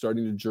process of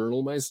starting to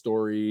journal my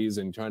stories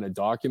and trying to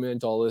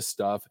document all this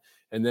stuff.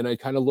 And then I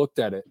kind of looked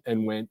at it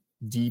and went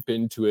deep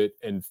into it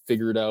and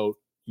figured out,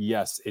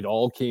 yes, it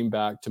all came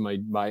back to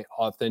my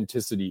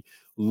authenticity,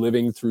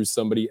 living through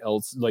somebody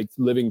else, like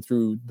living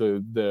through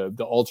the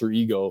alter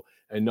ego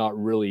and not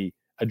really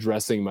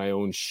addressing my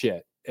own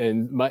shit.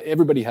 And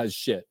everybody has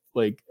shit.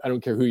 Like, I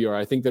don't care who you are.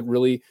 I think that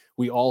really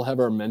we all have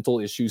our mental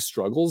issue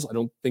struggles. I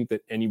don't think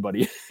that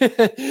anybody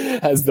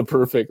has the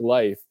perfect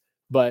life,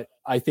 but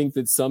I think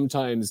that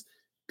sometimes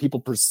people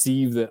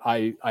perceive that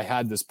I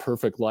had this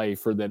perfect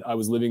life, or that I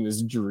was living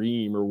this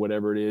dream or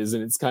whatever it is.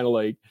 And it's kind of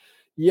like,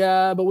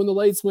 yeah, but when the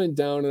lights went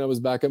down and I was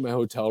back at my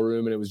hotel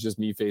room and it was just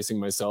me facing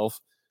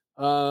myself,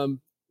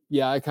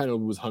 yeah, I kind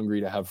of was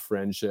hungry to have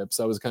friendships.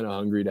 I was kind of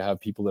hungry to have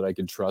people that I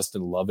could trust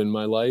and love in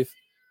my life.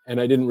 And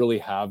I didn't really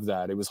have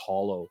that. It was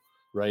hollow,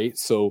 right?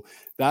 So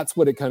that's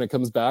what it kind of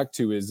comes back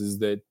to is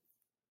that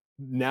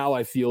now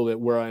I feel that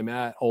where I'm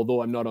at,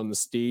 although I'm not on the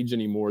stage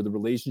anymore, the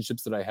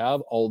relationships that I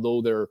have,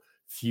 although they're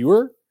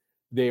fewer,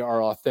 they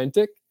are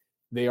authentic.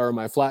 They are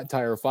my flat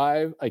tire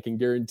 5. I can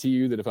guarantee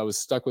you that if I was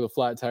stuck with a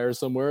flat tire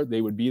somewhere,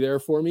 they would be there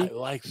for me. I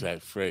like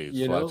that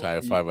phrase, flat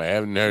tire 5. I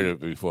haven't heard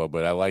it before,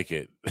 but I like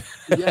it.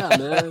 Yeah,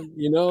 man.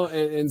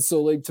 And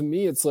so, like, to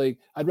me, it's like,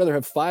 I'd rather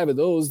have 5 of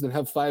those than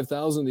have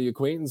 5,000 of the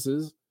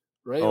acquaintances,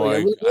 right? Oh, like, I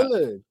really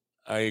would.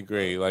 I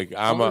agree. Like,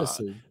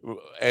 Honestly.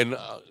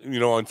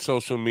 on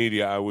social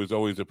media, I was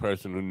always a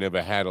person who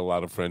never had a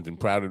lot of friends,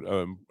 and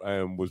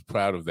was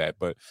proud of that.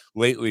 But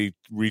lately,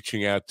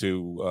 reaching out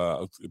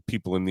to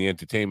people in the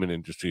entertainment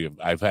industry,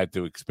 I've had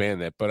to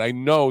expand that. But I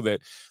know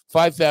that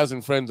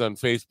 5,000 friends on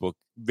Facebook,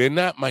 they're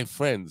not my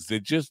friends. They're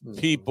just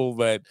people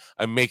that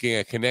I'm making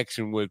a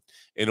connection with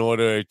in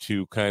order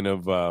to kind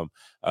of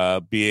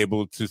be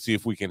able to see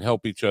if we can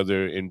help each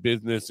other in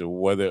business, or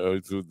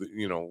whether through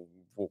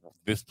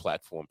this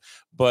platform.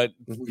 But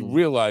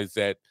realize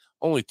that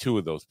only 2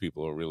 of those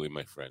people are really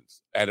my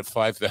friends. Out of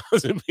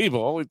 5,000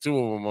 people, only 2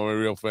 of them are my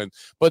real friends,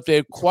 but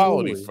they're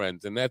quality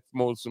friends, and that's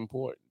most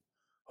important.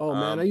 Oh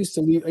man, I Um, used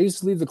to leave. I used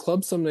to leave the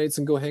club some nights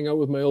and go hang out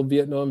with my old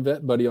Vietnam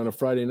vet buddy on a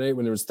Friday night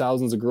when there was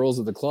thousands of girls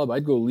at the club.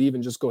 I'd go leave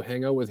and just go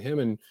hang out with him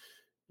and,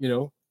 you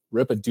know,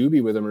 rip a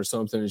doobie with him or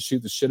something and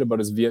shoot the shit about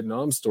his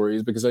Vietnam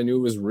stories because I knew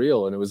it was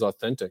real and it was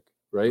authentic.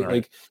 Right. right.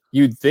 Like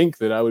you'd think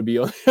that I would be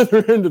on the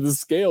other end of the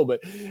scale, but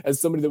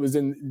as somebody that was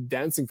in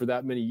dancing for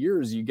that many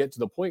years, you get to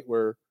the point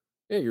where,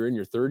 yeah, you're in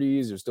your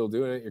 30s, you're still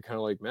doing it. You're kind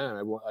of like,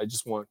 man, I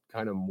just want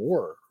kind of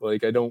more.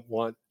 Like, I don't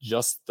want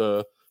just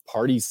the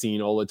party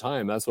scene all the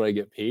time. That's what I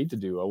get paid to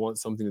do. I want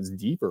something that's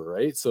deeper.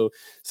 Right. So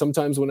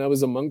sometimes when I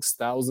was amongst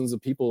thousands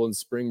of people in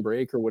spring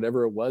break or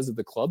whatever it was at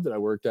the club that I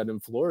worked at in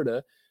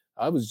Florida,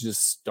 I was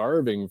just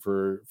starving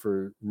for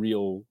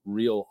real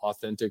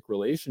authentic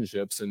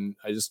relationships, and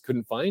I just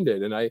couldn't find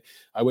it. And I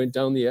went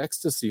down the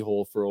ecstasy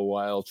hole for a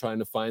while trying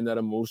to find that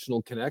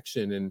emotional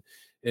connection, and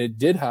it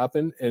did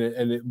happen.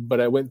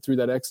 But I went through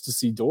that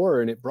ecstasy door,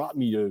 and it brought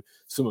me to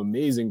some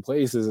amazing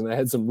places, and I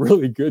had some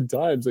really good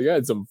times. Like I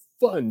had some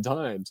fun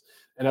times,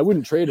 and I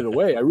wouldn't trade it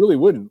away. I really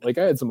wouldn't. Like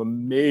I had some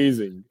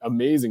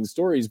amazing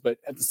stories, but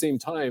at the same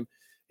time,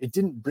 it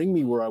didn't bring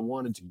me where I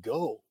wanted to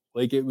go.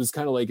 Like it was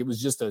kind of like it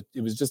was just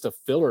a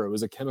filler. It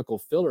was a chemical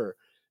filler.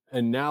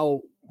 And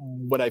now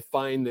what I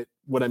find that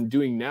what I'm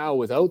doing now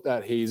without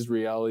that hazed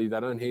reality,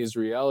 that unhazed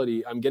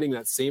reality, I'm getting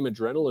that same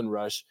adrenaline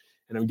rush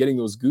and I'm getting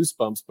those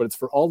goosebumps, but it's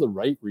for all the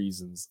right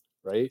reasons,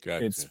 right?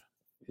 Gotcha.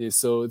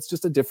 So it's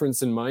just a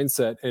difference in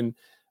mindset. And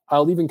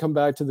I'll even come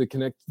back to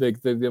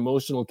the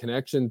emotional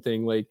connection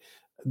thing. Like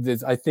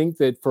this, I think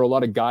that for a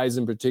lot of guys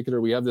in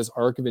particular, we have this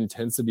arc of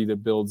intensity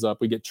that builds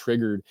up. We get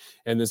triggered,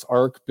 and this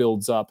arc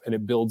builds up, and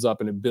it builds up,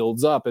 and it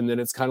builds up, and then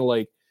it's kind of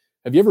like,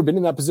 have you ever been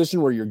in that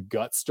position where your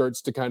gut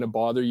starts to kind of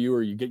bother you,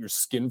 or you get your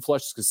skin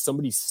flushed because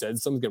somebody said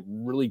something that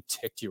really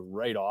ticked you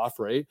right off,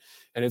 right?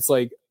 And it's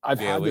like, I've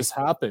had this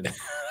happen.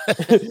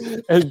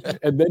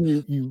 and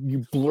then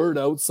you blurt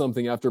out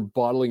something after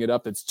bottling it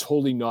up that's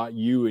totally not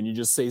you, and you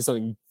just say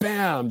something,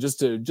 bam,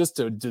 just to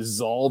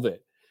dissolve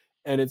it.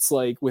 And it's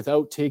like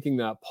without taking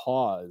that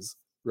pause,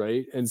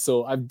 right? And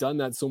so I've done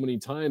that so many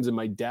times, and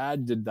my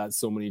dad did that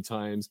so many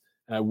times,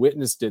 and I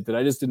witnessed it, that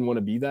I just didn't want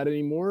to be that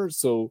anymore.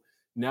 So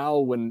now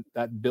when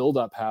that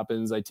buildup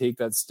happens, I take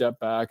that step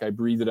back, I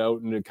breathe it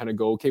out, and I kind of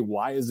go, okay,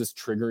 why is this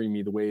triggering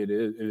me the way it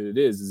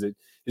is? Is it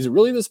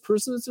really this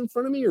person that's in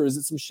front of me, or is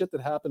it some shit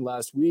that happened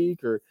last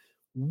week, or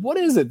what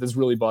is it that's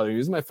really bothering me?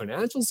 Is it my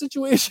financial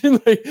situation?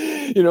 Like,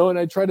 and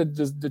I try to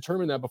just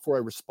determine that before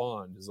I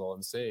respond, is all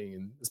I'm saying.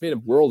 And it's made a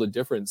world of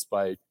difference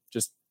by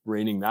just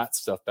reining that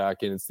stuff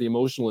back in. It's the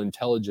emotional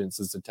intelligence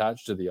that's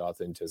attached to the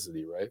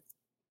authenticity, right?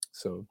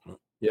 So,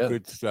 yeah.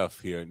 Good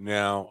stuff here.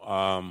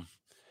 Now,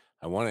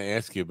 I want to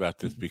ask you about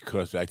this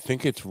because I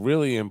think it's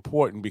really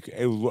important. Because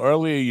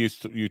earlier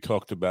you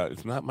talked about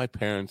it's not my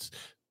parents.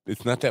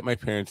 It's not that my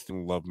parents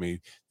didn't love me.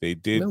 They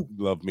did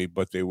love me,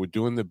 but they were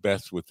doing the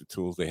best with the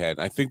tools they had.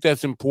 And I think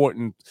that's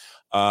important,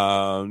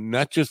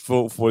 not just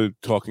for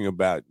talking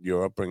about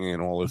your upbringing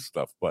and all this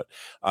stuff, but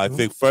I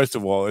think, first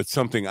of all, it's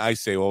something I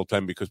say all the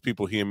time because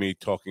people hear me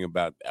talking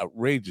about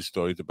outrageous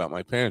stories about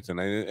my parents.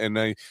 And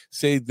I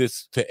say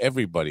this to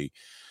everybody.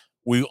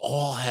 We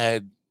all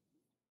had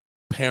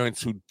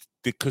parents who,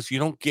 because you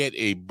don't get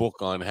a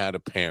book on how to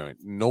parent.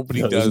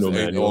 Nobody does,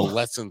 or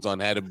lessons on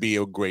how to be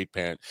a great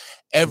parent.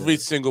 Every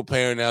single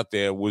parent out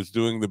there was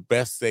doing the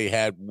best they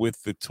had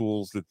with the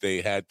tools that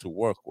they had to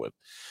work with.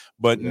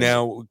 But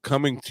now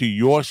coming to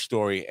your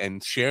story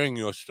and sharing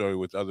your story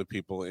with other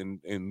people in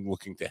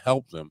looking to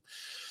help them,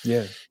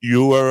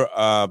 you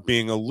are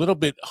being a little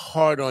bit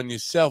hard on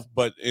yourself,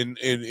 but in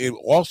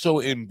also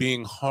in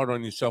being hard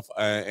on yourself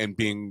and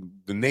being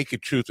the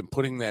naked truth and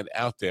putting that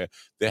out there,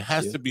 there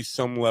has to be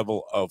some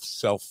level of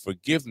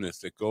self-forgiveness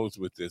that goes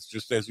with this,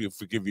 just as you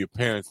forgive your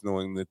parents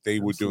knowing that they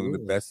were doing the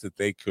best that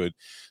they could.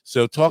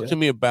 So talk to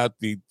me about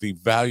the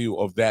value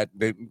of that,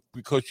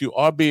 because you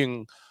are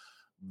being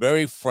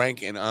very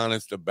frank and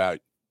honest about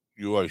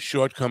your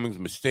shortcomings,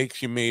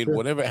 mistakes you made,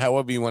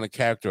 however you want to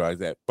characterize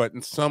that. But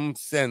in some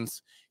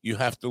sense, you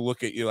have to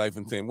look at your life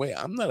and say, wait,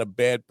 I'm not a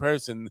bad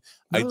person.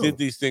 I did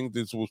these things.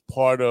 This was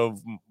part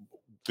of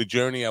the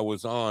journey I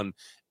was on.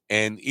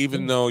 And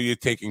even though you're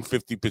taking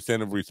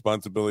 50% of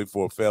responsibility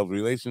for failed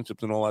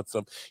relationships and all that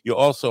stuff, you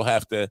also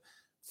have to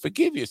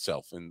forgive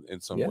yourself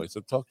in some way. So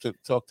talk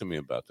to me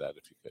about that,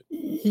 if you could.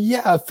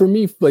 Yeah, for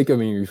me, like, I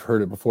mean, you've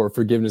heard it before.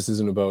 Forgiveness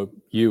isn't about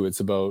you.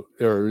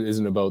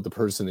 Isn't about the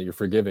person that you're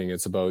forgiving.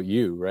 It's about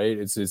you, right?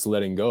 It's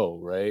letting go,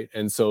 right?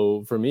 And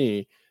so for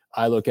me,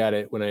 I look at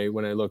it when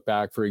I look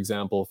back, for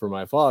example, for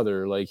my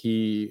father, like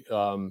he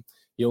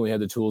only had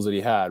the tools that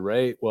he had,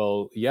 right?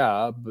 Well,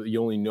 yeah, but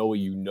you only know what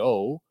you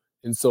know.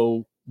 And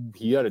so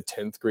he had a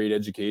 10th grade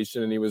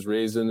education and he was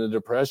raised in the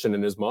Depression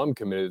and his mom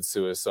committed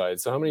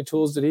suicide. So how many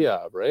tools did he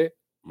have, right?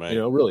 Right.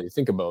 Really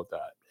think about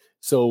that.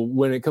 So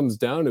when it comes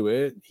down to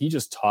it, he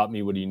just taught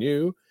me what he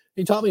knew.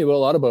 He taught me a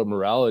lot about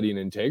morality and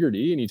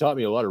integrity, and he taught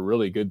me a lot of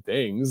really good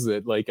things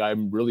that, like,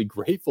 I'm really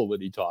grateful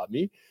that he taught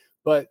me.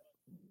 But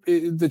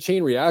the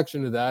chain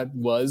reaction to that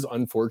was,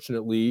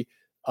 unfortunately,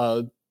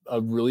 a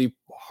really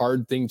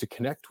hard thing to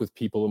connect with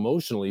people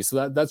emotionally.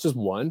 So that's just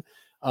one.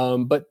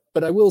 But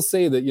I will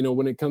say that,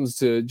 when it comes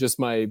to just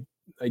my,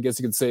 I guess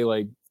you could say,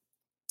 like,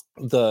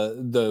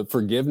 the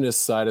forgiveness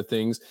side of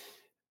things,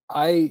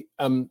 I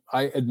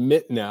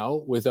admit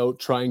now, without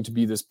trying to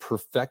be this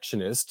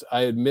perfectionist,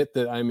 I admit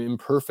that I'm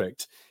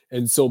imperfect.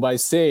 And so by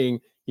saying,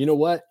 you know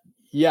what,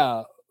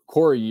 yeah,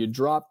 Corey, you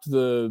dropped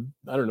the,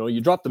 I don't know,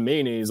 you dropped the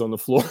mayonnaise on the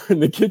floor in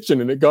the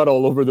kitchen and it got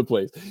all over the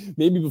place.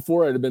 Maybe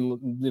before I'd have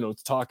been,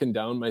 talking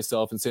down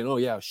myself and saying, oh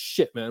yeah,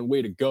 shit, man,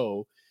 way to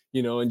go,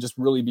 and just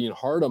really being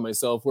hard on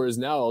myself. Whereas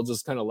now I'll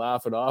just kind of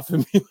laugh it off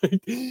and be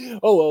like,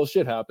 oh well,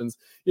 shit happens,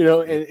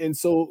 and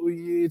so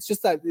it's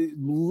just that,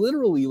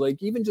 literally,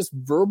 like, even just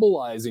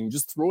verbalizing,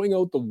 just throwing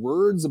out the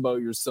words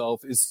about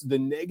yourself, is the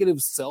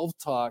negative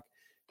self-talk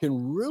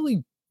can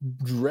really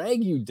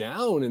drag you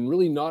down and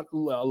really not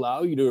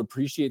allow you to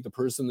appreciate the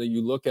person that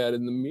you look at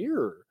in the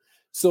mirror.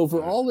 So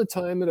for all the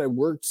time that I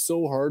worked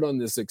so hard on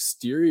this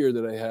exterior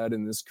that I had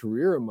in this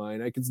career of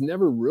mine, I could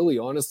never really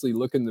honestly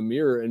look in the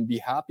mirror and be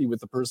happy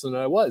with the person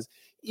that I was.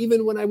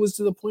 Even when I was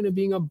to the point of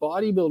being a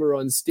bodybuilder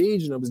on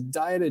stage and I was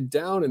dieted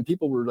down and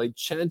people were like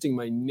chanting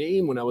my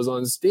name when I was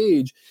on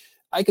stage,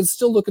 I could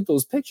still look at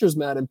those pictures,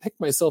 Matt, and pick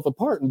myself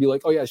apart and be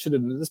like, oh yeah, I should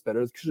have done this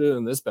better. Should have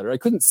done this better. I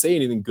couldn't say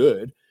anything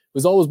good. It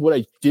was always what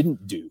I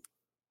didn't do.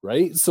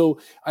 Right. So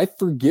I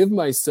forgive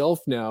myself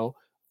now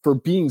for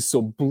being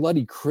so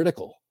bloody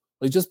critical.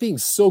 Like, just being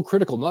so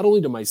critical, not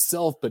only to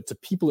myself, but to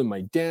people in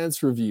my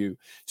dance review,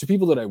 to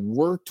people that I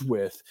worked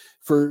with,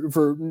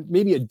 for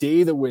maybe a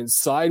day that went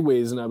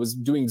sideways and I was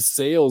doing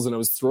sales and I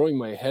was throwing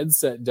my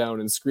headset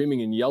down and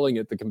screaming and yelling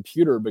at the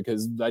computer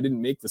because I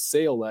didn't make the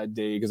sale that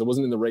day because I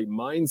wasn't in the right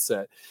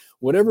mindset.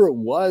 Whatever it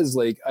was,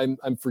 like, I'm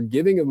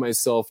forgiving of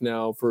myself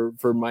now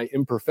for my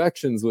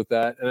imperfections with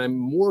that. And I'm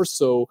more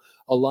so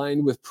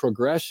aligned with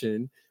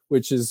progression,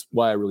 which is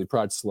why I really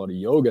practice a lot of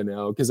yoga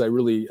now, because I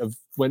really have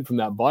went from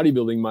that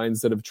bodybuilding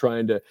mindset of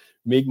trying to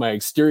make my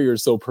exterior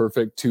so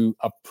perfect to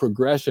a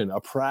progression, a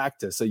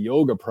practice, a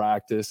yoga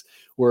practice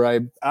where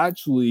I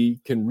actually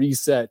can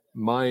reset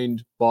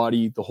mind,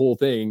 body, the whole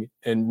thing,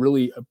 and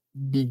really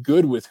be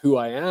good with who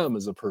I am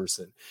as a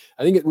person.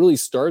 I think it really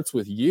starts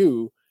with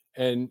you.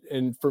 And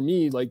for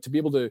me, like, to be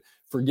able to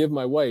forgive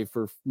my wife,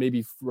 or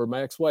maybe for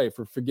my ex-wife,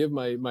 or forgive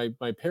my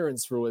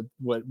parents for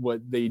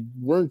what they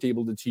weren't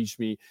able to teach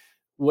me,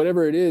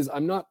 whatever it is,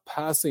 I'm not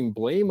passing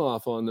blame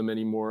off on them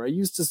anymore. I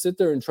used to sit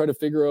there and try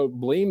to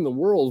blame the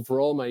world for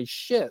all my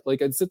shit.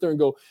 Like, I'd sit there and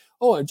go,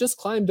 oh, I just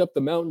climbed up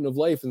the mountain of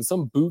life and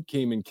some boot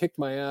came and kicked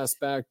my ass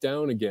back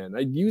down again.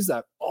 I'd use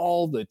that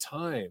all the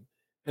time.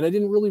 And I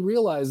didn't really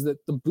realize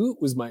that the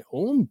boot was my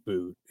own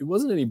boot. It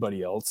wasn't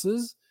anybody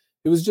else's.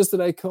 It was just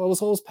that I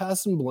was always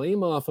passing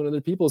blame off on other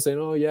people, saying,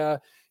 oh yeah,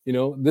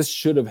 this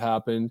should have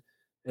happened.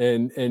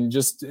 And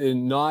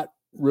not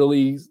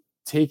really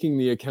taking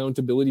the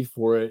accountability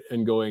for it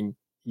and going,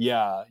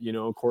 yeah,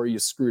 Corey, you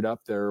screwed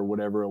up there, or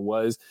whatever it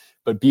was,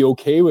 but be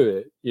okay with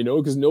it,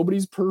 because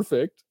nobody's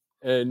perfect,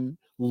 and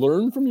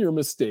learn from your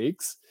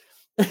mistakes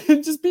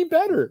and just be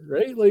better,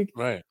 right? Like,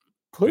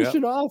 push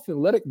it off and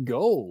let it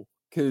go,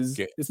 because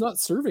it's not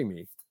serving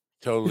me.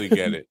 Totally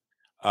get it.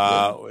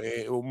 A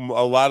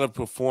lot of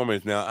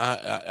performers now.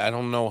 I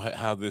don't know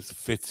how this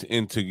fits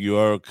into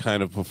your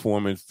kind of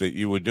performance that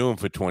you were doing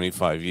for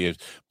 25 years,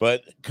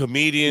 but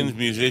comedians,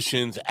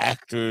 musicians,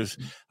 actors,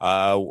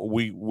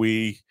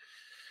 we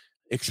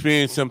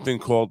experience something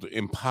called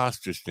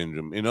imposter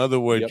syndrome. In other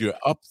words, you're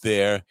up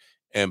there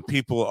and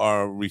people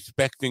are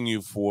respecting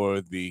you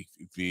for the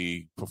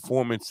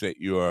performance that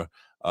you're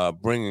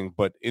bringing,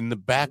 but in the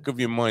back of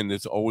your mind,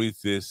 there's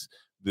always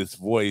this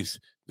voice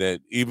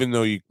that, even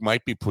though you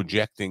might be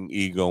projecting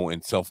ego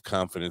and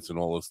self-confidence and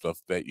all this stuff,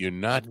 that you're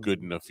not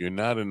good enough, you're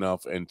not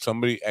enough, and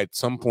at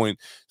some point,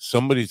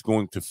 somebody's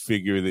going to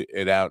figure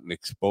it out and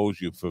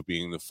expose you for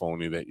being the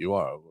phony that you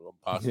are.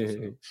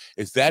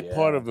 Is that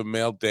part of a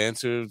male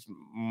dancer's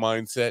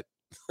mindset?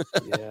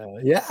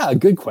 Yeah,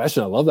 good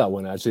question. I love that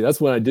one, actually. That's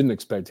one I didn't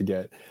expect to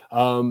get.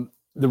 The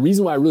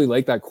reason why I really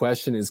like that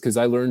question is because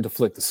I learned to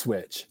flick the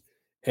switch.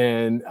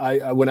 And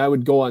I when I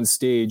would go on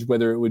stage,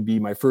 whether it would be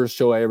my first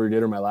show I ever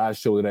did or my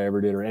last show that I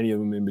ever did, or any of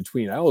them in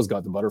between, I always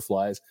got the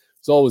butterflies. I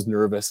was always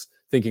nervous,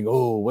 thinking,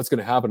 oh, what's going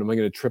to happen? Am I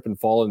going to trip and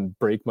fall and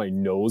break my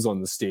nose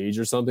on the stage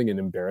or something and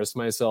embarrass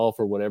myself,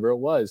 or whatever it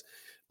was?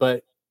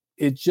 But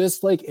it,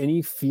 just like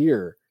any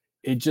fear,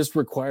 it just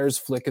requires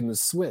flicking the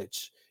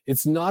switch.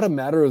 It's not a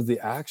matter of the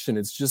action.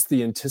 It's just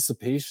the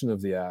anticipation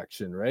of the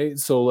action, right?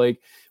 So,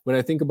 like, when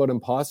I think about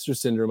imposter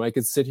syndrome, I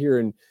could sit here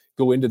and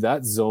go into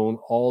that zone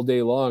all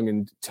day long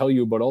and tell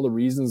you about all the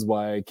reasons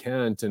why I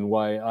can't, and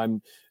why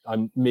I'm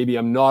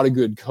not a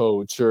good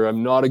coach, or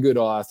I'm not a good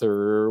author,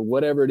 or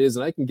whatever it is.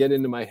 And I can get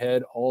into my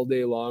head all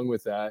day long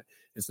with that.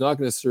 It's not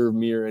going to serve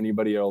me or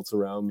anybody else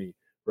around me,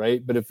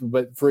 right?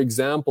 But for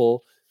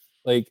example,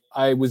 like,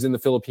 I was in the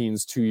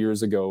Philippines 2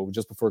 years ago,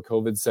 just before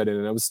COVID set in,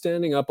 and I was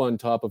standing up on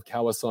top of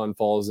Kawasan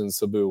Falls in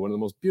Cebu, one of the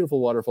most beautiful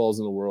waterfalls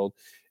in the world.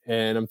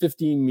 And I'm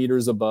 15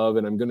 meters above,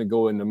 and I'm going to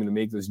go and I'm going to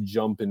make this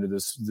jump into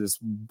this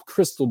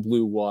crystal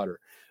blue water.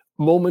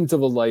 Moment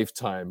of a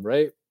lifetime,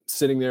 right?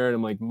 Sitting there, and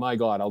I'm like, my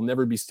God, I'll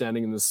never be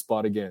standing in this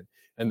spot again.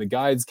 and the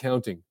guide's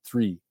counting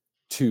 3,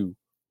 2,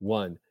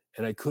 1.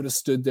 And I could have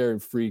stood there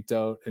and freaked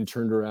out and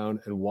turned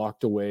around and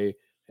walked away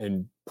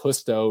and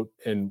pussed out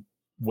and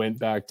went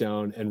back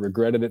down and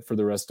regretted it for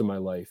the rest of my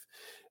life.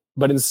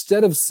 But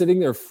instead of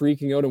sitting there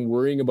freaking out and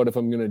worrying about if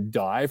I'm going to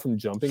die from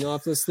jumping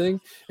off this thing,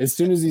 as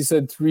soon as he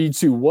said 3,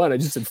 2, 1, I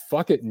just said,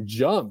 fuck it, and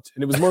jumped.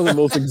 And it was one of the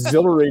most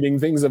exhilarating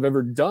things I've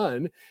ever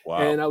done. Wow.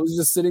 And I was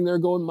just sitting there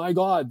going, my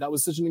God, that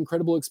was such an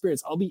incredible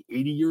experience. I'll be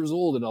 80 years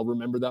old and I'll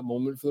remember that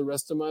moment for the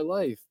rest of my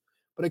life.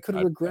 But I could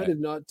have regretted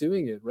not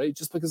doing it, right?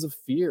 Just because of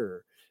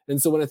fear.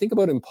 And so when I think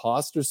about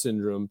imposter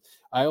syndrome,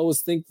 I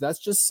always think that's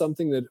just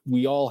something that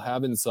we all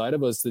have inside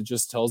of us that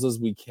just tells us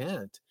we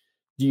can't.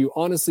 Do you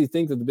honestly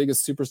think that the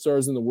biggest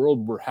superstars in the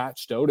world were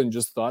hatched out and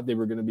just thought they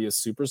were going to be a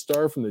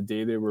superstar from the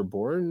day they were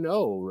born?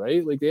 No,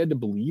 right? Like they had to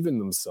believe in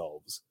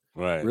themselves.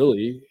 Right.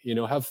 Really,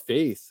 have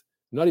faith.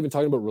 I'm not even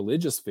talking about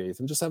religious faith.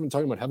 I'm just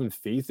talking about having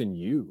faith in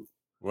you.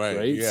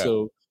 Right. Yeah.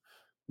 So,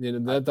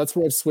 that's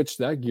where I've switched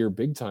that gear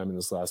big time in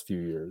this last few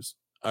years.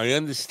 I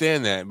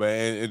understand that, but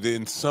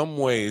in some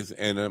ways,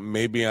 and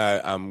maybe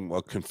I'm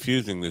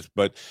confusing this,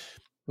 but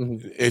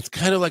it's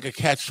kind of like a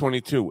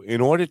catch-22.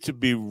 In order to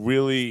be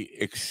really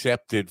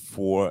accepted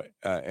for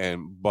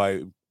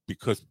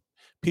because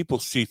people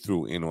see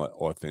through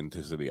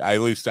inauthenticity.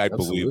 At least I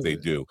believe they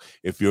do.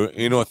 If you're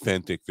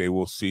inauthentic, they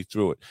will see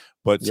through it.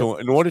 But so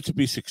in order to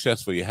be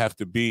successful, you have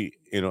to be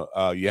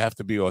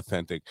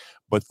authentic.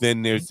 But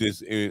then there's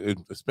this,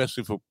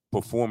 especially for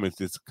performance,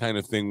 this kind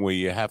of thing where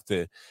you have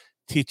to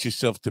teach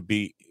yourself to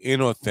be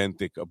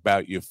inauthentic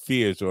about your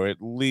fears, or at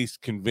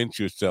least convince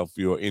yourself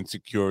your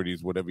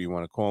insecurities, whatever you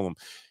want to call them,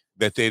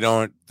 that they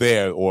aren't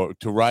there, or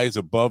to rise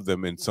above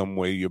them in some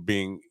way. You're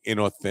being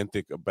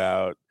inauthentic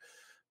about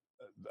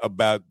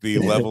the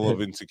level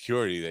of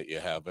insecurity that you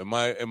have. Am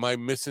I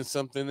missing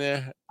something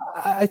there?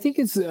 I think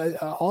it's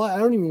I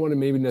don't even want to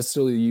maybe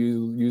necessarily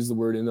use the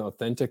word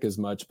inauthentic as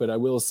much, but I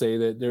will say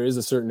that there is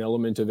a certain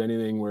element of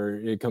anything where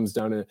it comes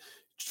down to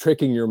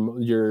tricking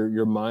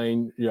your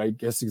mind. I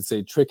guess you could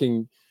say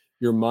tricking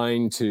your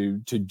mind to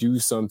do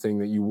something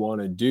that you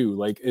want to do.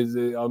 Like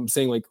I'm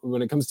saying, like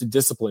when it comes to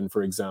discipline,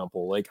 for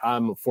example, like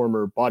I'm a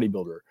former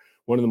bodybuilder.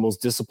 One of the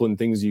most disciplined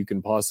things you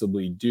can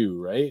possibly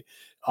do, right?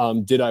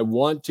 Did I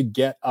want to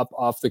get up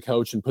off the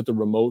couch and put the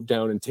remote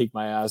down and take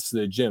my ass to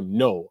the gym?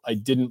 No, I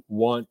didn't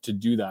want to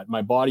do that.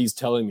 My body's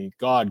telling me,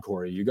 God,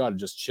 Corey, you got to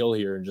just chill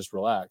here and just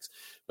relax.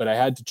 But I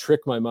had to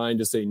trick my mind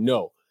to say,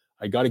 no,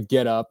 I got to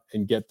get up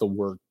and get the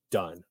work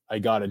done. I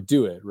got to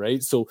do it,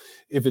 right? So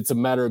if it's a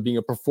matter of being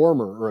a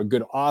performer or a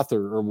good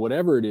author or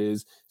whatever it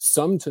is,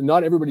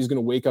 not everybody's going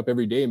to wake up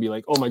every day and be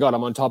like, oh my God,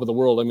 I'm on top of the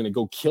world, I'm going to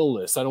go kill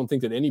this. I don't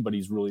think that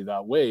anybody's really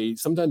that way.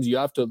 Sometimes you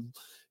have to,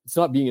 it's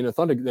not being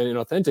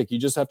inauthentic. You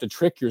just have to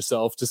trick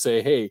yourself to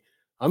say, hey,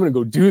 I'm going to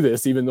go do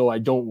this even though I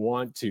don't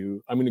want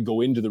to. I'm going to go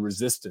into the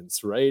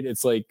resistance, right?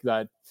 It's like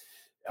that.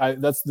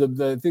 That's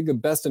I think the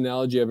best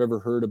analogy I've ever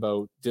heard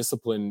about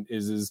discipline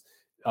is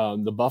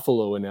the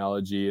buffalo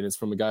analogy, and it's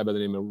from a guy by the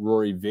name of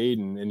Rory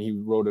Vaden, and he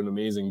wrote an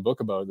amazing book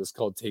about this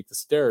called Take the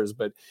Stairs.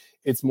 But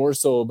it's more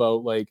so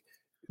about like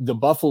the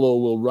buffalo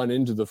will run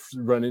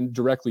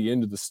directly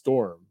into the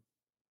storm,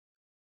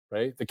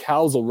 right? The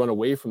cows will run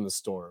away from the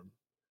storm.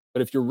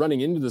 But if you're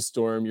running into the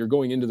storm, you're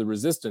going into the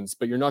resistance,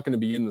 but you're not going to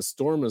be in the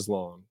storm as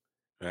long.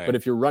 Right. But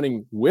if you're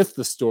running with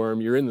the storm,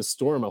 you're in the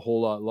storm a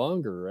whole lot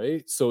longer,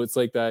 right? So it's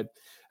like that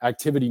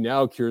activity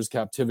now cures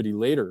captivity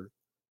later.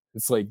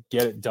 It's like,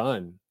 get it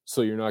done,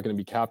 so you're not going to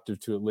be captive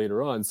to it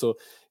later on. So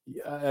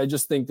I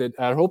just think that,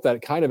 I hope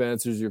that kind of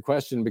answers your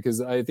question,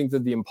 because I think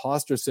that the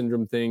imposter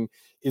syndrome thing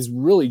is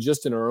really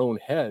just in our own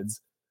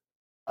heads.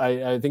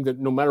 I think that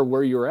no matter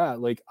where you're at,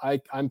 like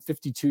I'm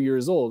 52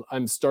 years old.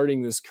 I'm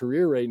starting this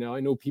career right now. I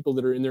know people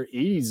that are in their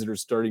 80s that are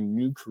starting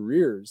new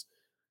careers.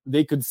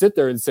 They could sit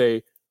there and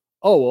say,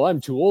 oh, well,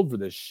 I'm too old for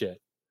this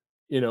shit,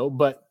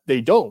 but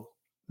they don't.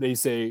 They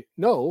say,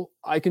 no,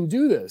 I can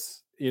do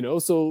this,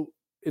 so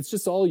it's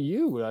just all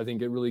you. I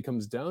think it really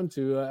comes down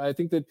to, I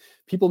think that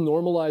people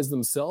normalize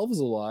themselves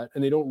a lot,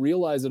 and they don't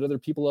realize that other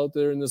people out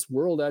there in this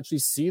world actually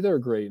see their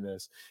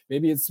greatness.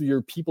 Maybe it's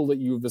your people that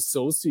you've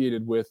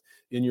associated with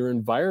in your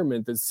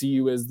environment that see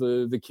you as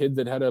the kid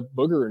that had a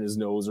booger in his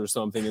nose or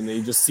something, and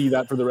they just see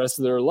that for the rest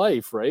of their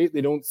life, right?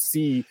 They don't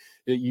see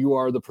that you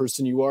are the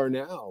person you are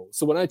now.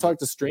 So when I talk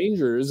to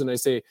strangers and I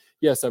say,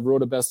 yes, I've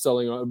wrote a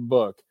best-selling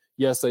book.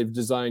 Yes, I've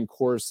designed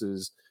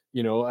courses.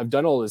 I've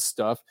done all this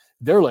stuff.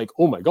 They're like,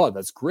 oh my God,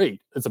 that's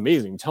great. That's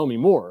amazing. Tell me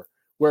more.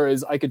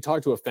 Whereas I could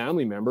talk to a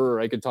family member, or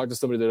I could talk to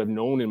somebody that I've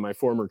known in my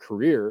former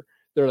career.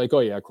 They're like, oh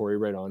yeah, Corey,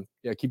 right on.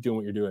 Yeah, keep doing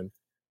what you're doing.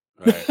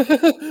 Right.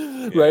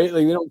 Right?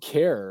 Like they don't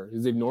care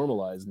because they've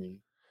normalized me.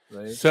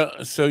 Right.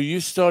 So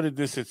you started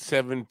this at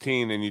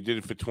 17 and you did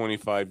it for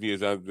 25 years.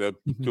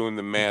 Doing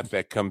the math,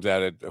 that comes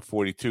out at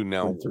 42.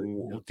 Now,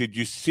 did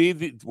you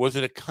see was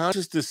it a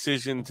conscious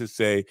decision to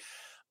say,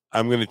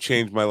 I'm going to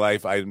change my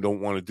life, I don't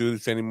want to do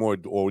this anymore?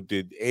 Or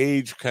did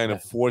age kind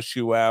of force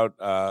you out?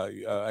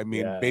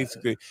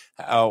 Basically,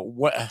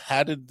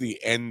 how did the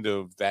end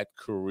of that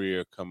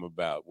career come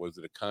about? Was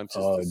it a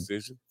conscious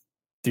decision?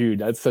 Dude,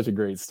 that's such a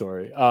great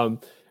story.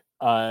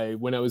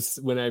 When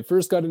I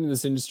first got into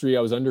this industry,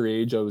 I was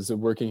underage. I was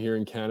working here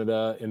in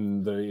Canada,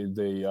 and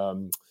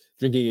the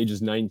drinking age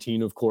is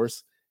 19, of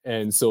course.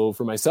 And so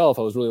for myself,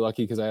 I was really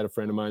lucky because I had a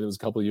friend of mine that was a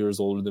couple of years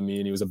older than me,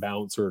 and he was a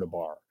bouncer at a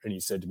bar. And he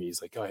said to me,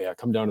 he's like, "Oh yeah,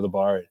 come down to the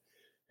bar.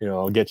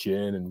 I'll get you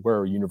in and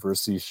wear a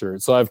university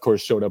shirt." So I, of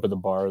course, showed up at the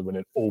bar when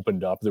it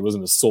opened up. There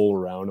wasn't a soul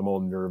around. I'm all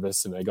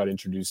nervous, and I got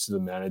introduced to the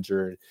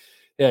manager. And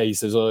yeah, he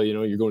says, "Oh,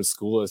 you're going to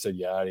school?" I said,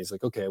 "Yeah." And he's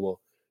like, "Okay,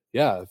 well,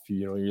 yeah, if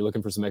you're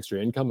looking for some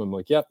extra income." I'm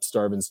like, "Yep,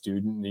 starving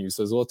student." And he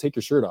says, "Well, take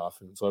your shirt off."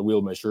 And so I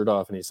wheeled my shirt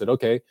off, and he said,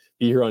 "Okay,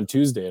 be here on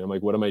Tuesday." And I'm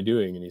like, "What am I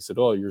doing?" And he said,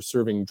 "Oh, you're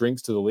serving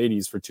drinks to the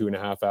ladies for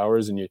 2.5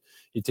 hours, and you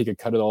take a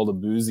cut of all the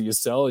booze that you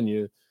sell, and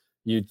you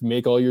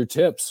make all your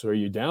tips. Are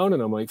you down?"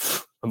 And I'm like,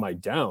 "Am I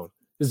down?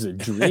 This is a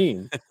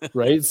dream."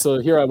 Right. So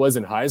here I was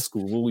in high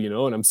school,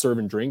 and I'm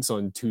serving drinks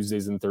on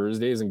Tuesdays and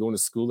Thursdays and going to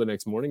school the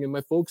next morning. And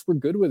my folks were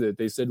good with it.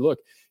 They said, "Look,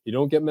 you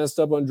don't get messed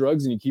up on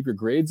drugs and you keep your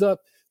grades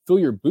up, fill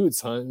your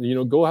boots, huh?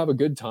 Go have a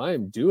good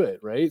time, do it."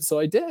 Right. So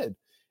I did.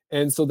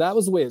 And so that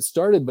was the way it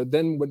started. But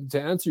then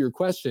to answer your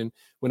question,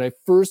 when I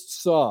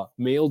first saw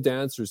male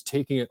dancers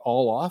taking it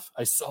all off,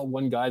 I saw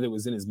one guy that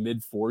was in his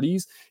mid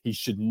 40s. He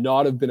should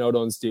not have been out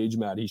on stage,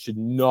 Matt. He should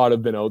not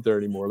have been out there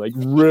anymore. Like,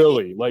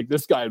 really, like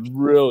this guy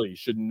really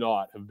should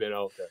not have been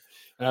out there.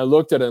 And I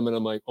looked at him and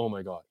I'm like, oh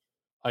my God,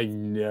 I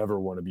never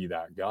want to be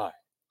that guy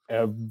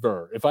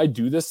ever. If I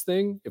do this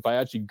thing, if I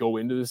actually go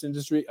into this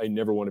industry, I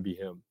never want to be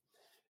him.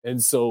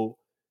 And so,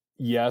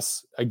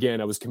 yes, again,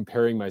 I was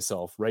comparing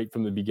myself right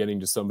from the beginning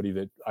to somebody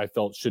that I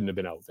felt shouldn't have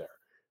been out there.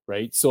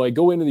 Right. So I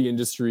go into the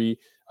industry,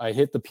 I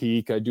hit the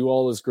peak, I do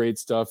all this great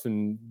stuff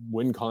and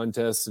win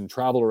contests and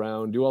travel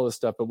around, do all this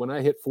stuff. But when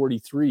I hit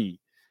 43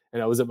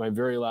 and I was at my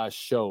very last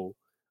show,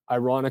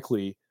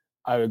 ironically,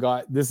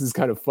 this is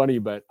kind of funny,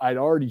 but I'd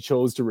already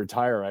chose to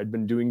retire. I'd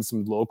been doing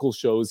some local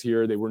shows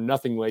here. They were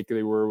nothing like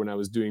they were when I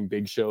was doing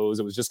big shows.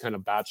 It was just kind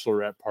of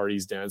bachelorette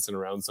parties, dancing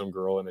around some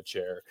girl in a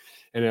chair.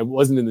 And I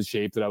wasn't in the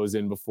shape that I was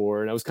in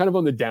before. And I was kind of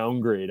on the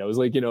downgrade. I was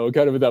like, kind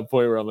of at that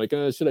point where I'm like,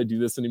 should I do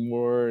this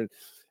anymore?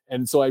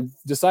 And so I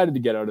decided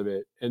to get out of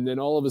it. And then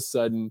all of a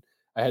sudden,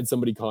 I had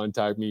somebody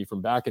contact me from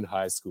back in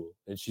high school.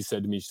 And she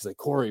said to me, she's like,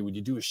 "Corey, would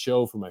you do a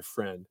show for my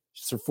friend?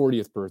 It's her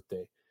 40th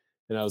birthday."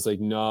 And I was like,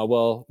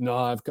 no,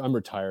 I'm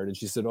retired. And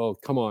she said, "Oh,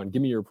 come on,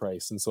 give me your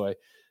price." And so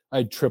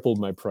I tripled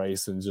my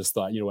price and just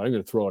thought, I'm going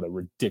to throw out a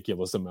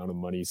ridiculous amount of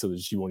money so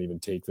that she won't even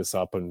take this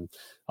up. And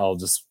I'll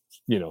just,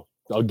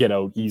 I'll get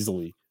out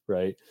easily.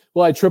 Right.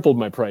 Well, I tripled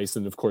my price.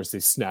 And of course, they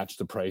snatched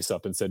the price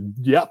up and said,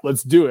 "Yep,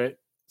 let's do it."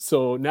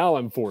 So now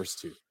I'm forced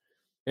to.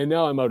 And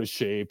now I'm out of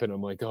shape and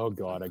I'm like, oh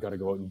God, I got to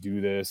go out and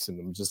do this. And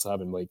I'm just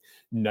having like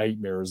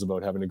nightmares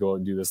about having to go out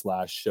and do this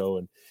last show.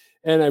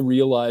 And I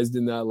realized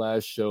in that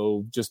last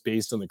show, just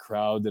based on the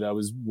crowd that I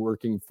was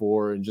working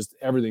for and just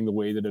everything, the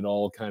way that it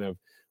all kind of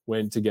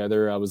went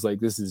together, I was like,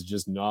 this is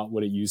just not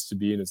what it used to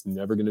be. And it's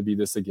never going to be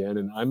this again.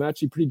 And I'm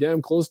actually pretty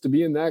damn close to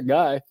being that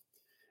guy.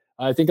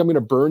 I think I'm going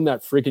to burn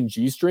that freaking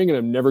G-string and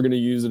I'm never going to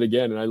use it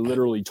again. And I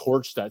literally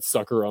torched that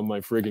sucker on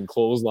my freaking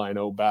clothesline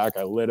out back.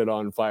 I lit it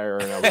on fire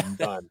and I was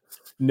done.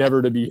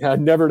 Never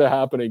to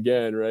happen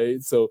again.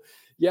 Right. So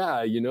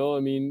yeah,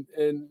 and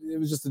it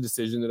was just a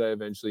decision that I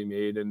eventually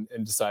made and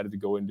decided to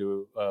go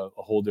into a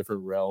whole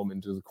different realm,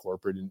 into the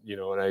corporate, and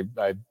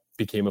I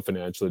became a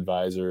financial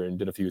advisor and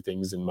did a few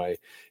things in my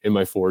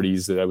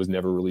 40s that I was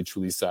never really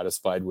truly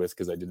satisfied with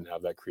because I didn't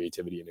have that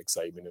creativity and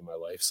excitement in my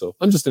life. So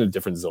I'm just in a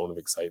different zone of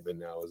excitement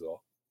now as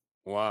well.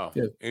 Wow.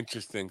 Yeah.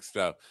 Interesting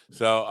stuff.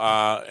 So,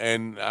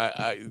 and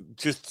I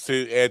just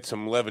to add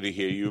some levity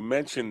here, you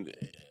mentioned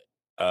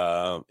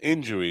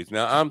injuries.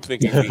 Now I'm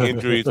thinking the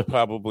injuries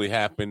probably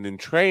happened in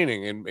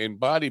training and in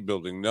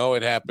bodybuilding. No,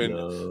 it happened.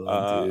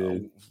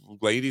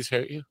 Ladies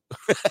hurt you?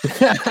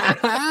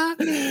 I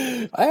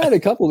had a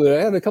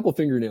couple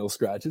fingernail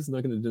scratches. I'm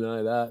not going to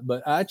deny that,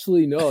 but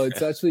actually, no,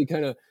 it's actually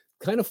kind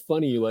of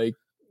funny. Like,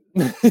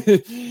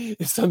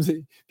 some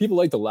people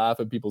like to laugh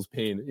at people's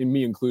pain, and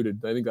me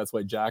included. I think that's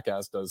why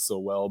Jackass does so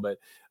well. But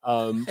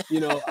I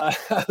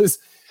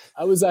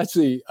was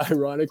actually,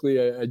 ironically,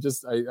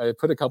 I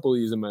put a couple of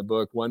these in my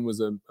book. One was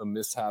a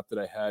mishap that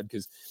I had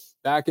because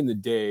back in the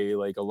day,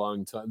 like a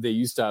long time, they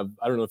used to have,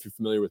 I don't know if you're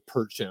familiar with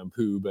Pert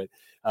shampoo, but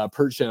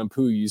Pert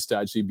shampoo used to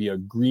actually be a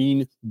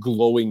green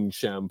glowing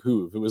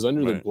shampoo. If it was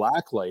under the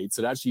black lights,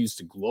 it actually used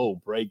to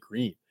glow bright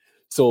green.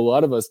 So a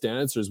lot of us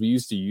dancers, we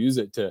used to use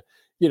it to,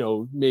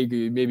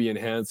 maybe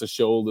enhance a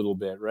show a little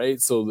bit,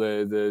 right? So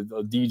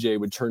the DJ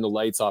would turn the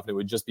lights off and it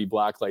would just be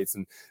black lights,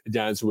 and the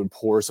dancer would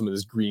pour some of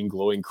this green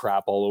glowing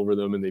crap all over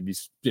them, and they'd be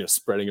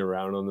spreading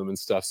around on them and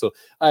stuff. So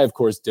I, of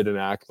course, did an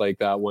act like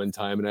that one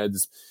time, and I had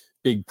this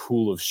big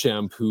pool of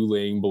shampoo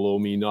laying below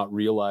me, not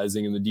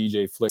realizing, and the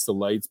DJ flicks the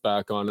lights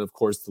back on, and of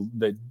course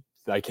that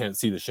I can't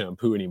see the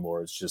shampoo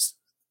anymore. It's just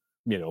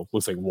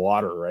looks like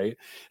water, right?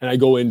 And I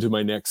go into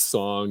my next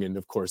song, and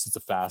of course it's a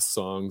fast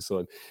song, so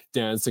I'm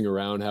dancing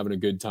around, having a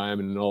good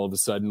time, and then all of a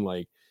sudden,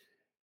 like,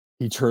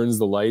 he turns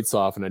the lights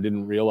off, and I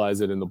didn't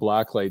realize it, and the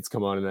black lights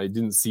come on, and I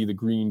didn't see the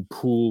green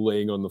pool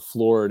laying on the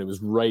floor, and it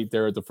was right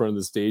there at the front of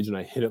the stage, and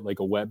I hit it like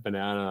a wet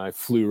banana, and I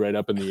flew right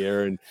up in the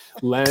air and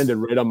landed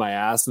right on my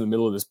ass in the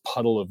middle of this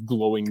puddle of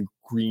glowing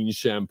green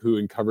shampoo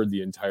and covered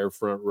the entire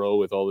front row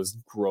with all this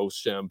gross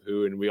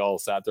shampoo, and we all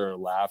sat there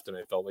and laughed, and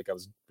I felt like I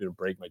was going to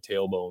break my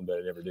tailbone, but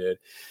I never did.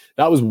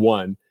 That was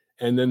one.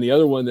 And then the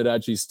other one that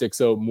actually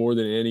sticks out more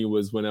than any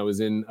was when I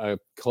was in a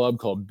club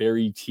called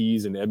Berry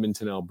Teas in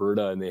Edmonton,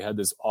 Alberta, and they had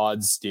this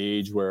odd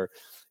stage where it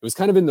was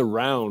kind of in the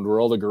round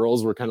where all the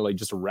girls were kind of like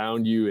just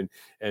around you,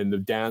 and the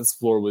dance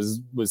floor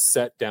was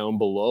set down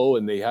below,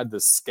 and they had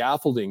this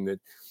scaffolding that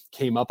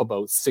came up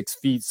about 6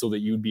 feet so that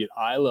you'd be at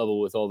eye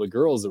level with all the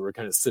girls that were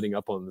kind of sitting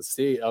up on the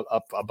stage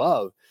up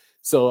above.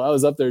 So I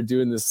was up there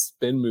doing this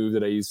spin move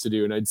that I used to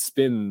do, and I'd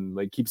spin,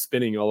 like keep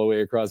spinning all the way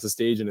across the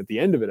stage. And at the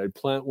end of it, I'd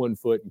plant one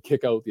foot and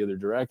kick out the other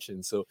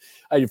direction. So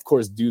I, of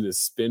course, do this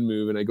spin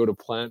move, and I go to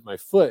plant my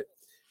foot,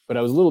 but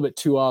I was a little bit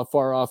too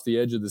far off the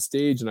edge of the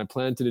stage, and I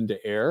planted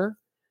into air.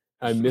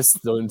 I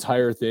missed the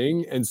entire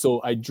thing. And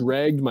so I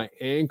dragged my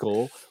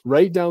ankle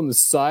right down the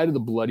side of the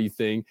bloody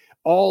thing,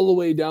 all the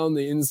way down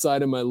the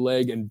inside of my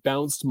leg, and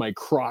bounced my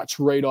crotch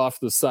right off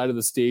the side of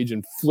the stage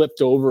and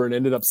flipped over and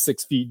ended up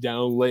 6 feet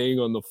down, laying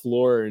on the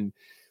floor. And,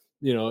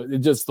 you know, it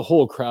just, the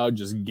whole crowd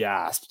just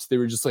gasped. They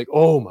were just like,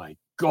 oh my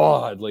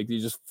God, like they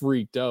just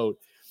freaked out.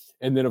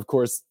 And then, of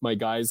course, my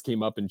guys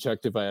came up and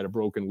checked if I had a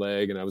broken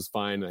leg, and I was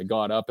fine. I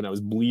got up and I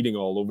was bleeding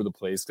all over the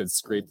place because I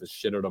scraped the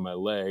shit out of my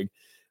leg.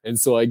 And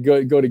so I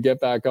go to get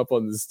back up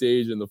on the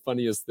stage, and the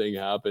funniest thing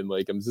happened.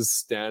 Like, I'm just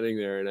standing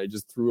there, and I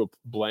just threw a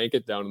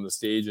blanket down on the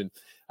stage, and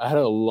I had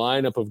a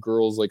lineup of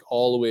girls like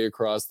all the way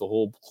across the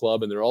whole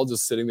club, and they're all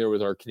just sitting there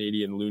with our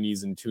Canadian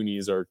loonies and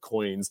toonies, our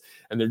coins,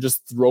 and they're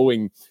just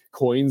throwing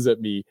coins at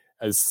me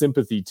as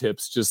sympathy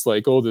tips, just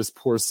like, oh, this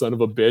poor son of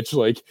a bitch,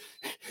 like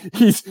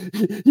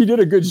he did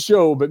a good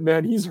show, but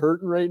man, he's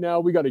hurting right now.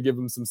 We got to give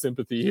him some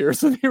sympathy here.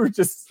 So they were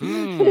just,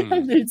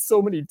 I made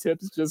so many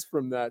tips just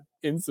from that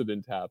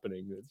incident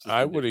happening.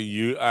 I would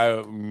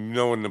have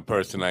knowing the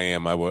person I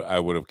am, I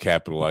would have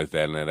capitalized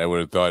that, and I would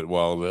have thought,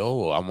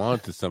 well, I'm on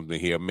to something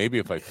here. Maybe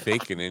if I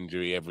fake an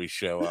injury every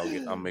show,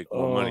 I'll make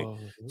more money.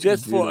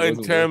 Just for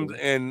in terms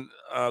and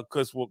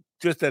because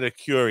just out of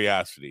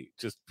curiosity,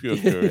 just pure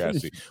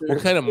curiosity, sure.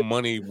 What kind of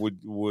money would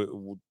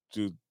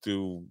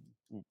do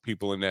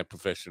people in that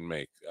profession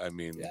make? I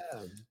mean,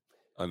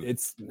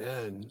 it's,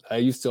 man, I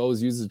used to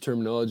always use the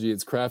terminology.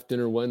 It's craft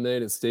dinner one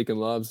night, it's steak and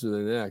lobster the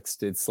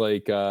next. It's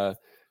like I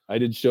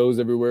did shows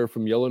everywhere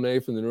from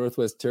Yellowknife in the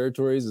Northwest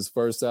Territories as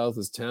far south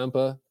as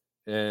Tampa,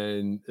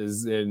 and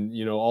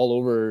you know, all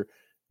over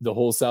the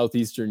whole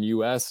southeastern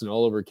US and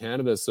all over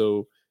Canada.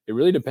 So it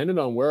really depended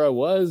on where I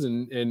was.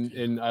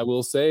 And I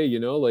will say, you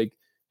know, like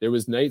there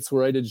was nights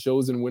where I did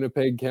shows in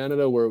Winnipeg,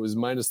 Canada, where it was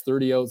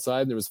 -30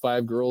 outside and there was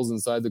 5 girls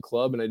inside the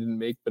club, and I didn't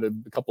make but a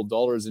couple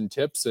dollars in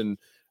tips and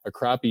a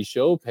crappy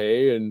show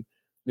pay. And,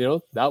 you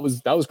know, that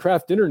was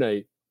craft dinner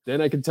night. Then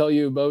I could tell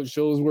you about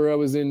shows where I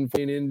was in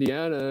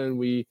Indiana, and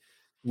we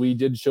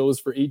did shows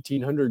for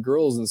 1,800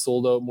 girls and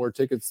sold out more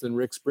tickets than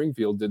Rick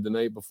Springfield did the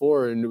night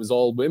before. And it was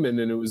all women,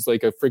 and it was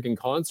like a freaking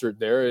concert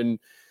there. And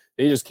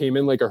they just came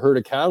in like a herd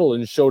of cattle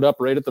and showed up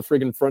right at the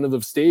friggin' front of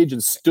the stage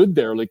and stood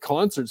there like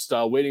concert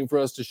style waiting for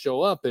us to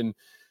show up. And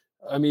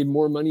I made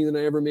more money than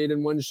I ever made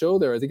in one show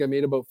there. I think I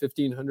made about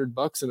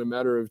 $1,500 in a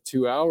matter of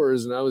 2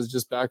 hours. And I was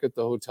just back at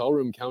the hotel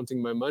room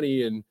counting my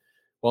money. And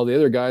while the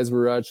other guys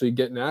were actually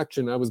getting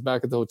action, I was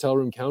back at the hotel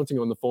room counting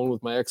on the phone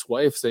with my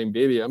ex-wife saying,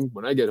 baby,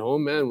 when I get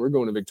home, man, we're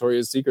going to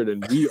Victoria's Secret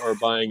and we are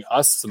buying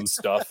us some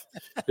stuff.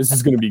 This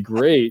is going to be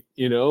great,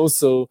 you know?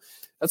 So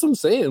that's what I'm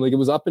saying. Like, it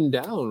was up and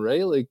down,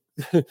 right? Like,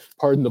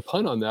 pardon the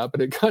pun on that,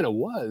 but it kind of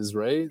was,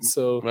 right?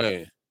 So,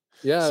 right.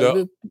 Yeah.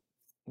 So,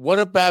 what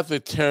about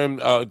the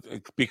term,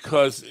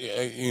 because,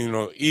 you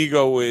know,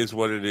 ego is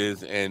what it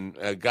is, and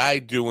a guy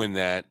doing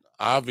that,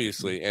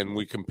 obviously, and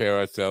we compare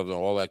ourselves and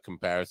all that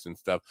comparison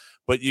stuff,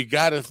 but you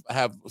got to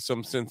have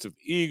some sense of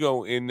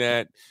ego in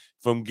that,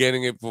 from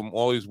getting it from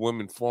all these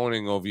women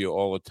fawning over you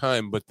all the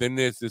time. But then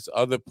there's this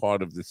other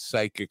part of the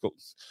psychical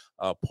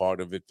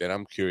part of it that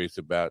I'm curious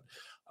about.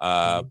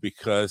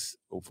 Because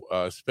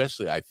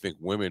especially I think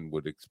women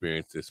would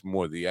experience this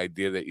more, the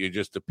idea that you're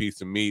just a piece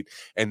of meat,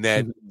 and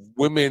that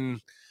women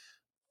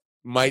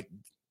might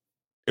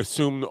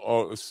assume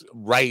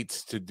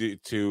rights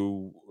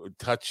to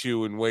touch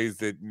you in ways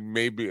that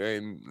maybe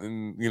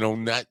and you know,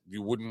 not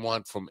you wouldn't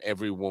want from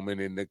every woman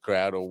in the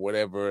crowd or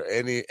whatever.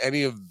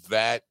 Any of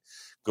that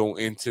go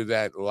into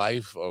that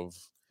life of?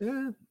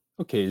 Yeah.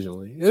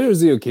 Occasionally. There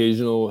was the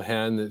occasional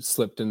hand that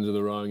slipped into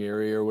the wrong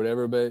area or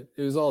whatever, but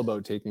it was all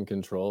about taking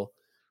control.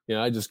 You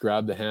know, I just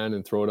grab the hand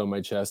and throw it on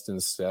my chest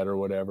instead or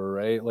whatever,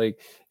 right? Like,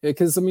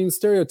 because I mean,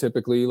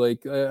 stereotypically,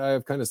 like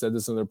I've kind of said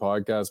this on their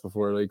podcast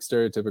before, like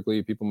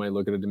stereotypically people might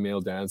look at a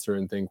male dancer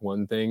and think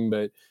one thing,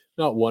 but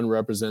not one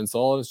represents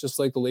all. It's just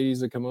like the ladies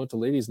that come out to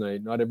ladies'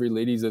 night. Not every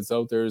ladies that's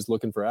out there is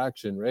looking for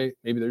action, right?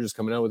 Maybe they're just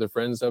coming out with their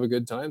friends to have a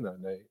good time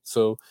that night.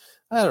 So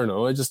I don't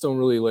know. I just don't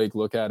really like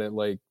look at it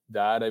like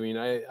that. I mean,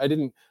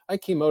 I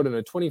came out in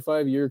a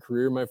 25-year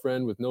career, my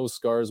friend, with no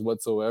scars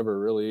whatsoever,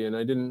 really. And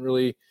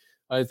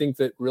I think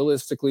that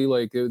realistically,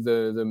 like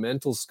the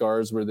mental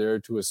scars were there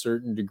to a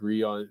certain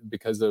degree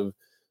because of,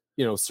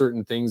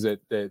 certain things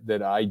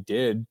that I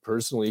did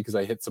personally, because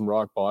I hit some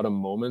rock bottom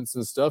moments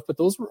and stuff, but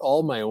those were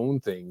all my own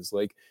things.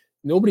 Like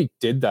nobody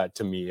did that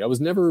to me. I was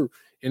never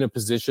in a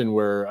position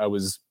where I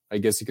was, I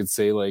guess you could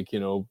say, like,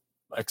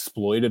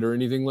 exploited or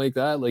anything like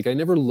that. Like I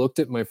never looked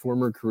at my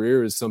former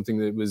career as something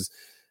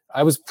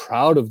I was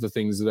proud of the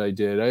things that I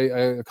did. I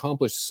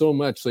accomplished so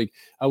much. Like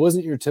I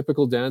wasn't your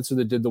typical dancer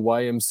that did the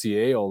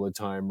YMCA all the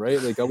time,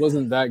 right? Like I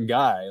wasn't that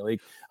guy.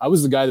 Like I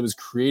was the guy that was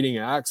creating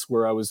acts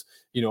where I was,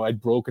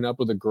 I'd broken up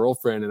with a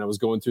girlfriend and I was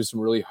going through some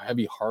really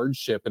heavy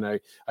hardship, and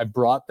I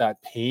brought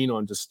that pain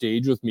onto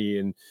stage with me,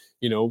 and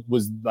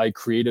I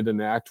created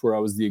an act where I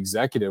was the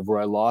executive,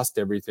 where I lost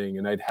everything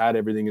and I'd had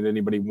everything that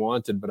anybody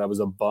wanted, but I was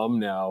a bum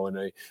now, and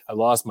I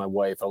lost my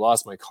wife, I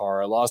lost my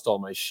car, I lost all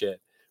my shit.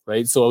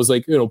 Right. So I was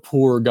like,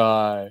 poor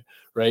guy.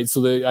 Right.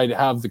 So that I'd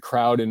have the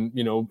crowd and,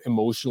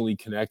 emotionally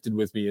connected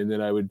with me. And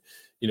then I would,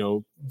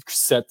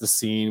 set the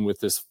scene with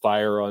this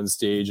fire on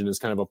stage, and it's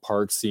kind of a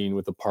park scene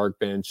with the park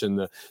bench and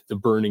the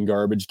burning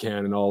garbage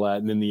can and all that.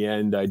 And in the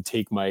end, I'd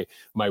take my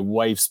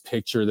wife's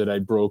picture that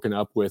I'd broken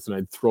up with, and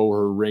I'd throw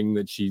her ring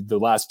the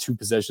last two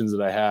possessions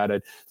that I had,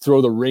 I'd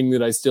throw the ring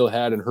that I still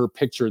had and her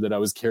picture that I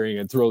was carrying,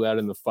 I'd throw that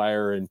in the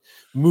fire and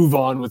move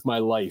on with my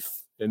life.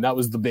 And that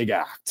was the big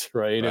act,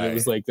 right? And it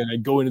was like, then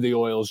I'd go into the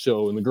oil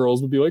show and the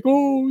girls would be like,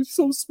 oh, he's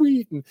so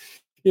sweet. And,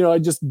 I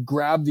just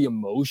grabbed the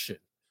emotion,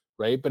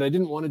 right? But I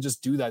didn't want to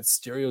just do that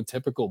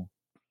stereotypical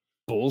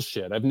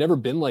bullshit. I've never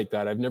been like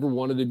that. I've never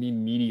wanted to be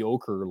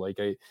mediocre. Like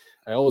I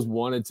always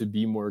wanted to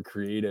be more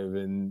creative,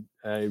 and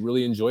I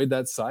really enjoyed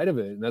that side of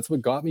it. And that's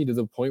what got me to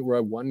the point where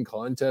I won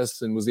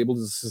contests and was able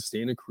to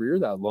sustain a career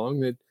that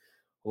long that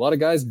a lot of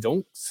guys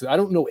don't. I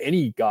don't know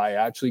any guy,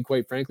 actually,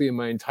 quite frankly, in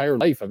my entire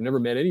life. I've never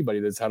met anybody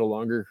that's had a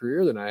longer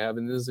career than I have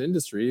in this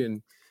industry.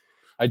 And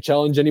I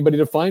challenge anybody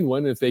to find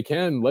one. If they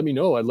can, let me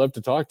know. I'd love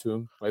to talk to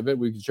them. I bet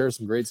we could share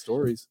some great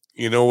stories.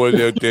 You know what?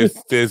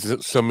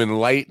 There's some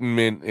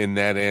enlightenment in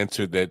that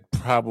answer that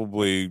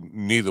probably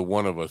neither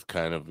one of us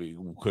kind of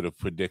could have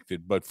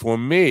predicted. But for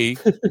me,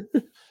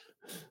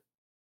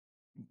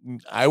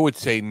 I would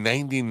say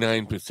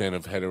 99%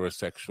 of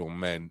heterosexual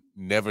men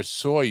never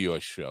saw your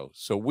show.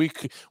 So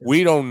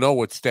we don't know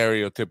what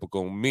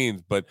stereotypical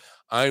means, but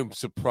I'm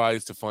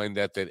surprised to find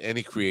out that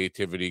any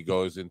creativity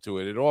goes into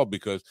it at all,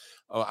 because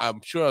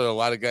I'm sure there are a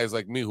lot of guys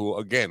like me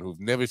who've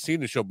never seen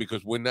the show,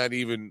 because we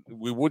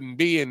wouldn't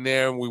be in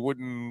there and we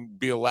wouldn't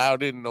be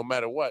allowed in no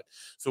matter what.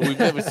 So we've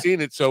never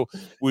seen it. So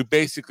we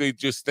basically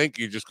just think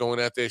you're just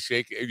going out there,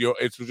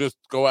 it's just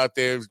go out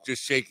there,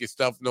 just shake your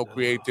stuff. No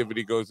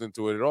creativity goes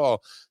into it at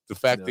all. The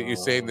fact that you're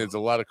saying there's a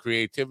lot of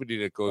creativity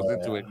that goes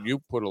into it, and you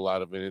put a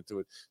lot of it into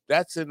it,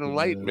 that's an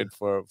enlightenment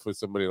for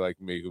somebody like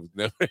me who's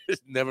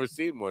never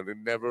seen one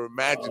and never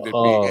imagined it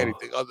being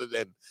anything other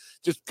than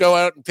just go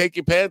out and take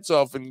your pants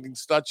off and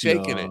start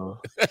shaking it.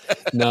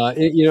 No,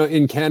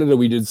 in Canada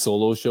we did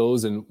solo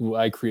shows, and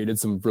I created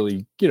some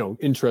really,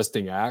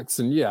 interesting acts.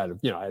 And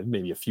I had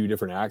maybe a few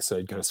different acts that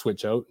I'd kind of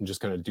switch out and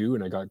just kind of do,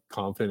 and I got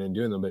confident in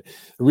doing them. But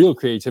the real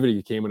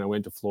creativity came when I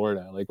went to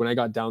Florida. Like when I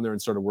got down there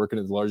and started working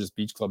at the largest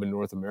beach club in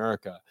North America,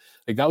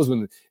 like that was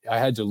when I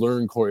had to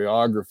learn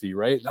choreography,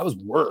 right? That was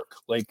work.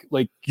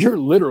 Like you're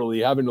literally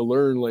having to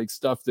learn like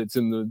stuff that's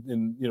in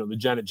the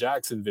Janet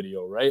Jackson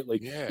video, right?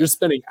 Like you're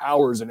spending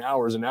hours and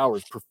hours and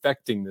hours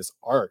perfecting this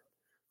art,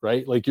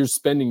 right? Like you're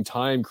spending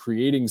time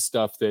creating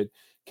stuff that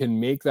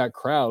can make that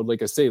crowd,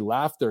 like I say,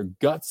 laugh their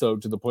guts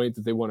out to the point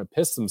that they want to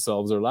piss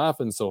themselves. They're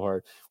laughing so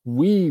hard.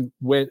 We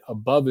went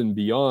above and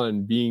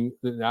beyond being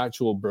an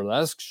actual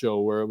burlesque show,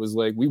 where it was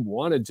like we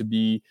wanted to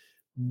be.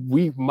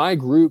 My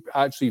group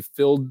actually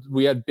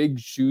we had big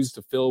shoes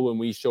to fill when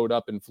we showed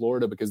up in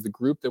Florida, because the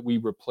group that we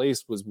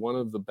replaced was one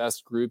of the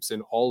best groups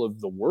in all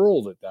of the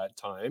world at that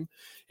time,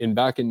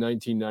 back in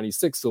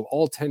 1996. So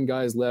all 10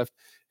 guys left,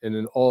 and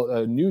then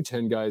all new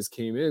 10 guys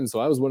came in. So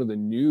I was one of the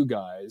new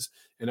guys,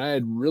 and I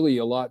had really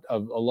a lot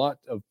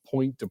of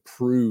point to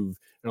prove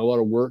and a lot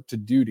of work to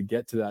do to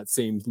get to that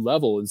same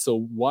level. And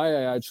so why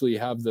I actually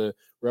have the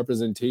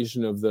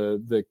representation of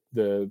the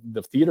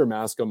theater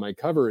mask on my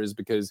cover is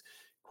because,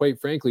 quite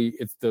frankly,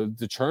 it's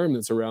the charm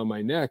that's around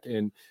my neck.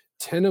 And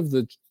 10 of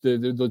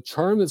the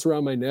charm that's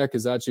around my neck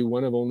is actually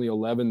one of only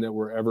 11 that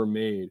were ever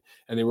made.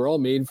 And they were all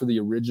made for the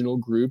original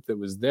group that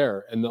was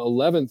there. And the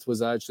 11th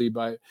was actually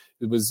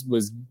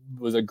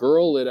was a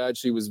girl that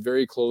actually was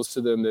very close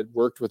to them, that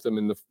worked with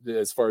them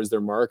as far as their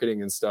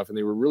marketing and stuff. And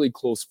they were really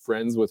close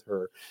friends with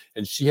her.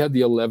 And she had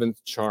the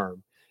 11th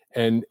charm.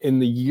 And in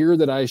the year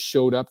that I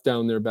showed up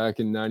down there back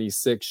in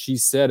 96, she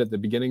said at the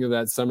beginning of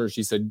that summer,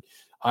 she said,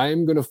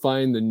 I'm going to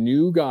find the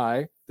new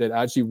guy that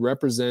actually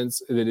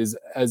represents, that is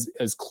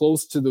as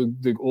close to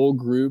the old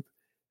group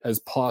as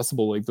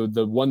possible, like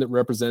the one that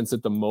represents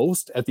it the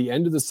most. At the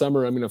end of the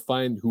summer, I'm going to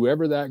find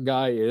whoever that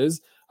guy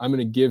is. I'm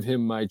going to give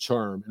him my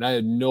charm. And I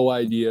had no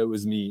idea it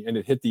was me. And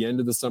it hit the end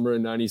of the summer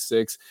in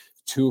 96,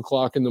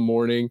 2:00 in the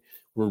morning.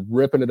 We're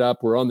ripping it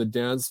up. We're on the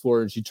dance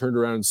floor, and she turned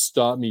around and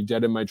stopped me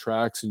dead in my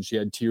tracks. And she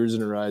had tears in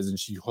her eyes, and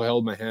she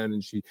held my hand,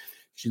 and she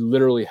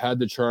literally had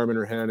the charm in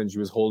her hand, and she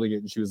was holding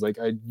it. And she was like,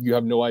 you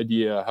have no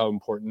idea how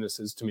important this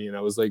is to me. And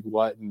I was like,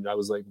 what? And I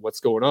was like,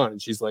 what's going on?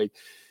 And she's like,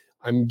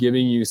 I'm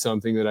giving you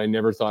something that I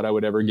never thought I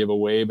would ever give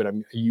away, but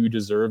you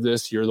deserve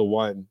this. You're the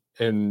one.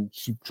 And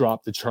she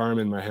dropped the charm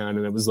in my hand.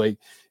 And it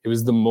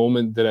was the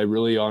moment that I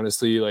really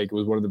honestly, like, it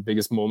was one of the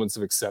biggest moments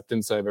of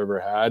acceptance I've ever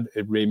had.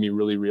 It made me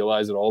really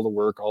realize that all the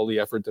work, all the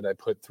effort that I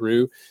put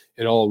through,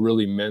 it all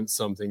really meant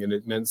something. And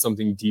it meant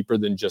something deeper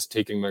than just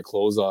taking my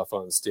clothes off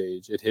on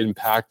stage. It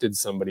impacted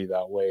somebody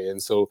that way.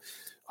 And so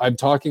I'm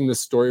talking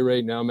this story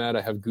right now, Matt.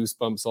 I have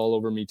goosebumps all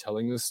over me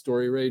telling this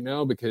story right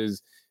now,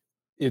 because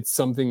it's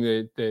something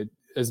that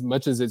as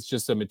much as it's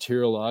just a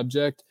material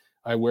object,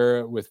 I wear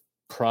it with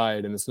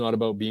pride. And it's not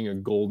about being a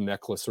gold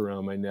necklace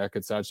around my neck.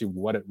 It's actually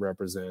what it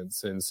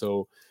represents. And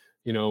so,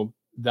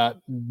 that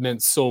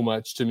meant so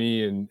much to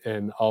me.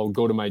 And I'll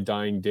go to my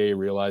dying day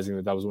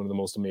realizing that was one of the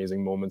most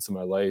amazing moments of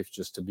my life,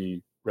 just to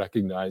be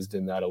recognized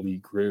in that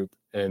elite group.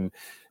 And,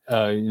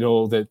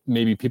 that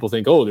maybe people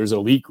think, oh, there's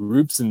elite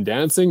groups in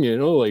dancing,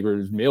 like where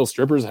male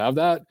strippers have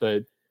that.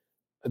 But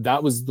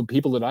that was the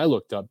people that I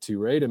looked up to,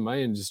 right, in my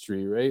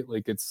industry, right?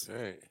 Like it's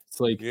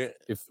like, yeah.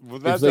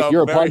 That's like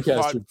you're a very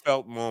podcaster.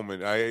 Heartfelt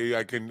moment.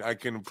 I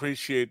can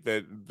appreciate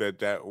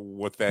that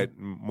what that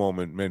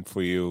moment meant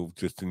for you,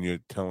 just in your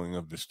telling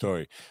of the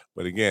story.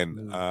 But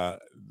again, I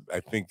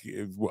think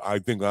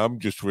I'm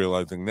just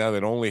realizing now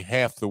that only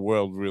half the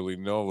world really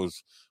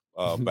knows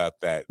about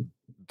that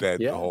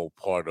whole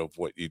part of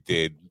what you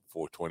did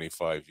for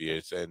 25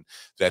 years, and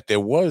that there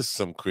was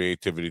some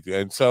creativity.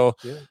 And so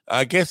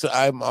I guess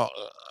I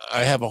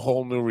have a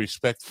whole new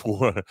respect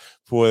for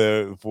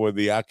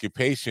the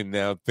occupation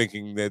now,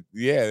 thinking that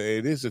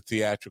it is a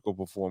theatrical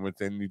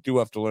performance, and you do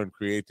have to learn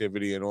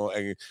creativity and all,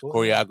 and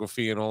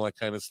choreography and all that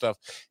kind of stuff,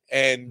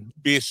 and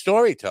be a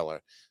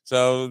storyteller.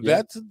 So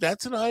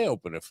that's an eye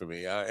opener for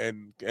me,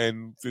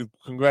 and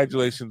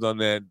congratulations on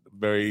that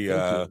very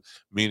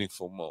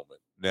meaningful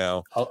moment.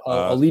 Now,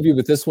 I'll leave you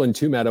with this one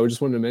too, Matt. I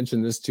just wanted to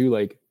mention this too,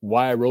 like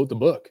why I wrote the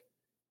book.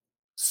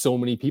 So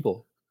many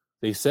people,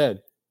 they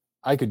said,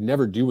 I could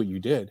never do what you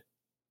did,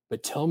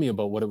 but tell me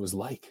about what it was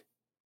like.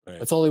 Right.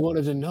 That's all they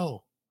wanted to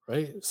know,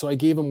 right? So I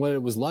gave them what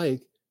it was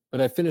like, but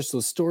I finished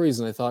those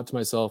stories and I thought to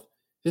myself,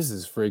 this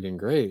is friggin'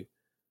 great.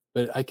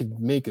 But I could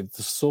make it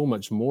so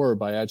much more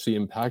by actually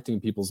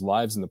impacting people's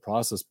lives in the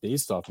process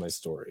based off my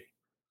story,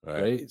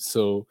 right?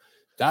 So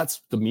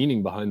that's the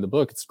meaning behind the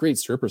book. It's great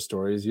stripper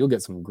stories. You'll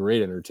get some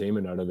great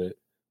entertainment out of it.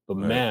 But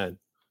man,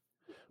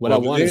 what I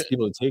want is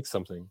people to take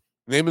something.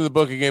 Name of the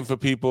book again for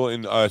people,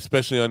 and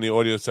especially on the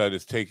audio side,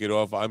 is Take It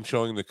Off. I'm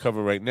showing the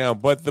cover right now,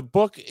 but the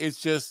book is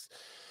just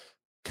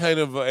kind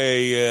of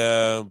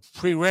a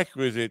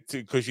prerequisite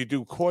because you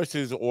do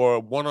courses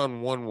or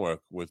one-on-one work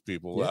with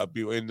people.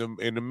 In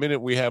the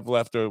minute we have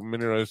left, or a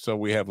minute or so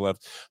we have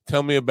left,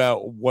 tell me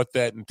about what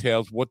that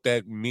entails, what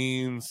that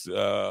means,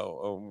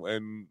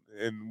 and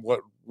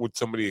what would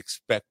somebody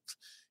expect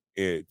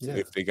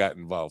if they got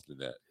involved in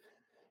that.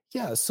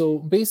 Yeah, so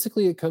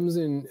basically it comes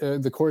in,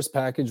 the course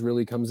package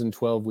really comes in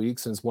 12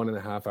 weeks, and it's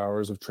 1.5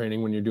 hours of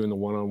training when you're doing the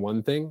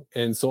one-on-one thing.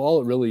 And so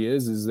all it really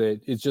is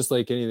that it's just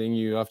like anything,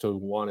 you have to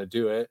want to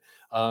do it.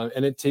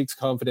 And it takes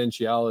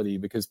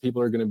confidentiality, because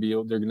people are they're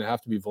going to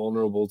have to be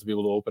vulnerable to be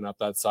able to open up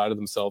that side of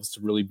themselves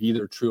to really be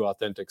their true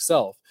authentic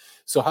self.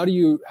 So how do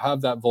you have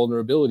that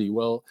vulnerability?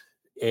 Well,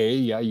 A,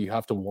 you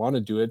have to want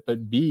to do it,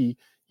 but B,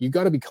 you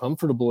got to be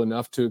comfortable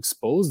enough to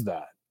expose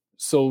that.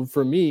 So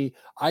for me,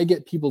 I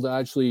get people to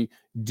actually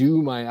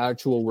do my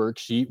actual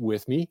worksheet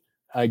with me.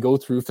 I go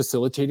through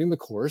facilitating the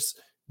course.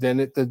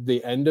 Then at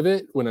the end of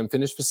it, when I'm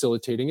finished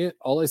facilitating it,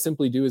 all I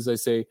simply do is I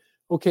say,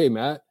 okay,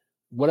 Matt,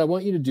 what I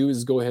want you to do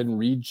is go ahead and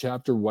read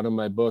chapter 1 of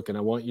my book. And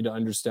I want you to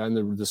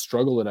understand the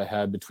struggle that I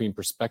had between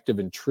perspective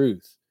and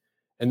truth.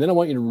 And then I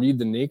want you to read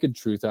the naked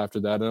truth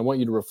after that. And I want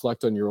you to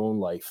reflect on your own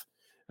life.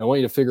 I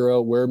want you to figure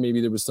out where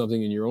maybe there was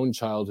something in your own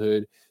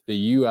childhood that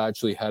you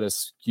actually had a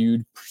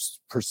skewed,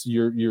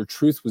 your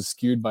truth was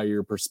skewed by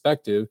your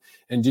perspective.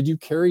 And did you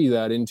carry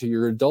that into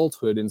your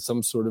adulthood in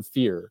some sort of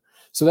fear?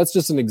 So that's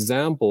just an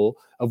example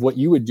of what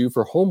you would do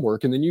for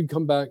homework. And then you'd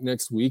come back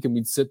next week and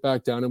we'd sit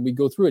back down and we'd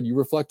go through it. You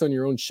reflect on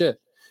your own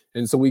shit.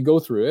 And so we go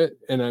through it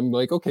and I'm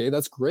like, okay,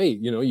 that's great.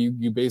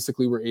 You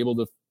basically were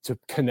able to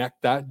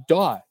connect that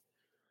dot.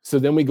 So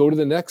then we go to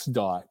the next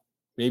dot.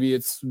 Maybe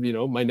it's,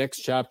 my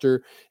next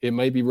chapter, it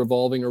might be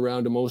revolving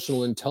around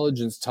emotional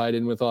intelligence tied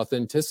in with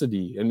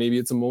authenticity. And maybe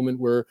it's a moment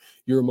where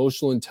your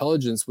emotional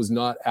intelligence was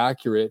not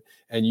accurate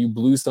and you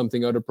blew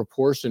something out of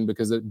proportion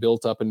because it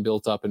built up and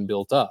built up and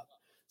built up.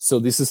 So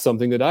this is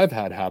something that I've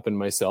had happen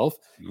myself.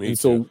 Me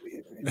too.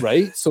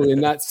 Right. So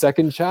in that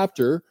second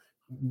chapter,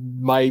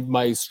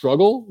 my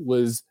struggle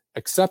was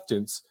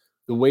acceptance.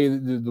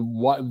 the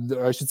way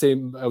I should say,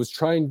 I was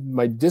trying,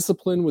 my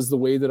discipline was the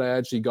way that I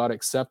actually got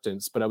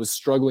acceptance, but I was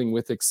struggling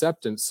with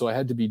acceptance. So I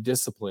had to be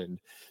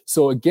disciplined.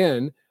 So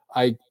again,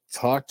 I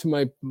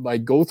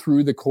go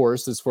through the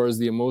course as far as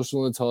the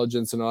emotional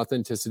intelligence and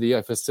authenticity.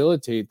 I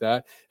facilitate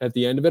that. At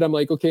the end of it, I'm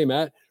like, okay,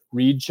 Matt,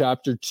 read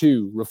chapter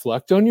 2,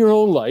 reflect on your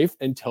own life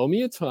and tell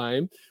me a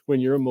time when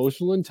your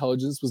emotional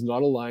intelligence was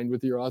not aligned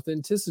with your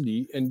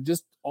authenticity. And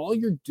just all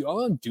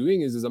I'm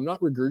doing is I'm not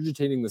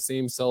regurgitating the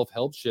same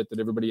self-help shit that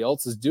everybody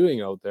else is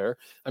doing out there.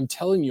 I'm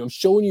telling you, I'm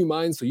showing you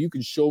mine so you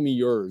can show me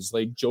yours.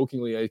 Like,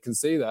 jokingly, I can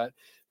say that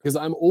because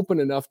I'm open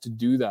enough to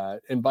do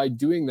that. And by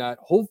doing that,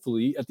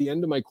 hopefully at the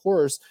end of my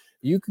course,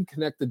 you can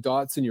connect the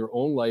dots in your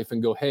own life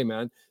and go, hey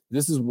man,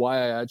 this is why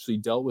I actually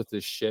dealt with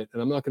this shit.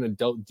 And I'm not going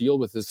to deal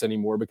with this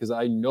anymore because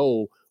I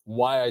know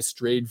why I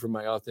strayed from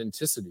my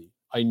authenticity.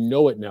 I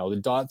know it now. The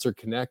dots are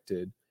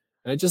connected.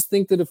 And I just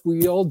think that if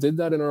we all did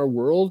that in our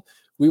world,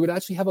 we would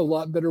actually have a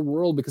lot better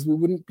world because we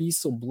wouldn't be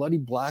so bloody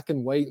black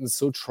and white and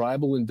so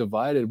tribal and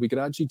divided. We could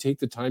actually take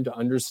the time to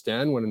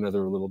understand one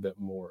another a little bit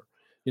more.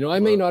 You know,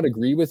 I may not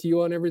agree with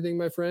you on everything,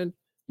 my friend.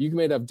 You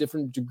might have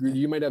different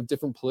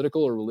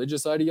political or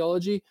religious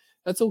ideology.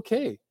 That's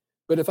okay.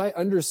 But if I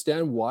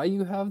understand why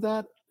you have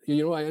that,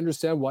 you know, I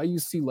understand why you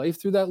see life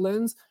through that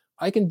lens,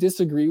 I can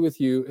disagree with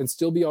you and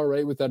still be all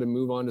right with that and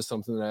move on to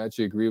something that I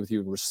actually agree with you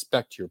and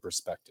respect your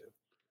perspective.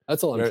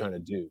 That's all I'm trying to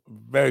do.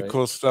 Very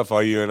cool stuff.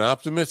 Are you an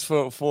optimist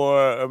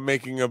for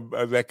making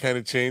that kind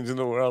of change in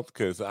the world?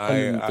 Because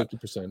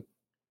 150%.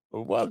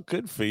 Well,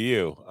 good for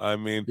you. I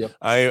mean, yep.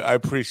 I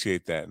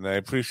appreciate that, and I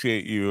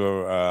appreciate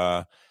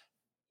your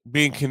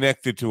being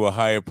connected to a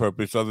higher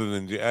purpose. Other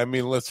than, I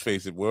mean, let's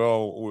face it, we're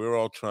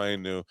all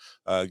trying to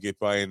get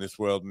by in this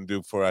world and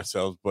do for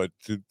ourselves, but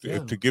to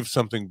give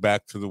something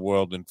back to the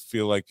world and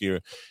feel like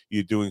you're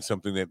doing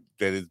something that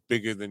is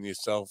bigger than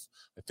yourself.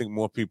 I think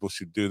more people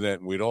should do that,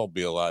 and we'd all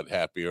be a lot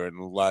happier and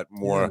a lot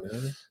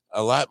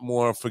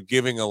more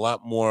forgiving, a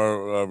lot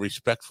more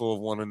respectful of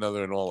one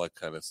another, and all that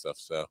kind of stuff.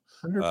 So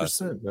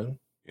 100%, man.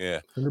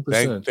 Yeah.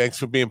 100%. Thanks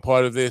for being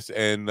part of this,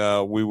 and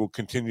we will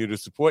continue to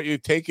support you.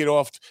 Take it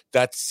off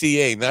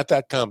 .ca, not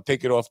 .com.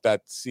 Take it off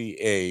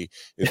 .ca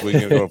is where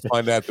you're going to go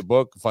find out the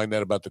book, find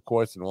out about the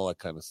course, and all that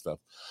kind of stuff.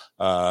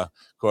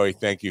 Corey,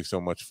 thank you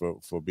so much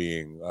for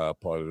being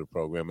part of the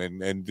program,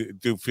 and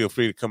do feel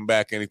free to come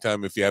back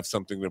anytime if you have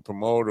something to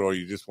promote or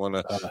you just want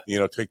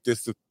to, take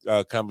this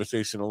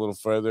conversation a little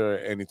further.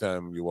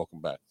 Anytime, you're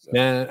welcome back. So.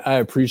 Man, I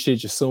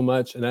appreciate you so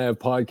much, and I have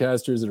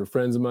podcasters that are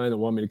friends of mine that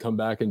want me to come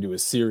back and do a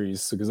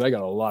series because I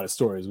got a lot of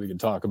stories we can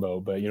talk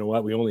about. But you know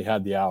what? We only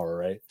had the hour,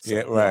 right? So,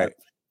 yeah, right.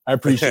 I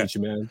appreciate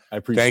you, man. I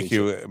appreciate Thank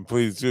you. And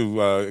please do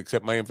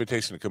accept my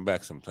invitation to come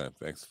back sometime.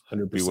 Thanks.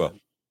 100%. Be well.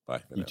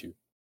 Bye. You too.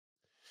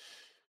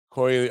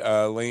 Corey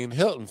Lane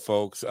Hilton,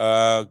 folks.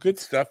 Good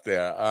stuff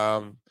there.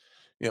 I'm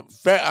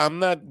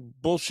not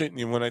bullshitting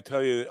you when I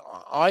tell you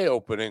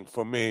eye-opening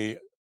for me.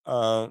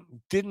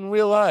 Didn't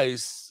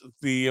realize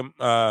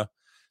that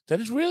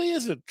it really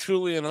is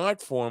truly an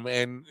art form,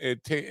 and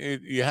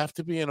you have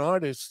to be an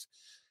artist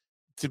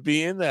to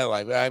be in that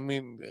life. I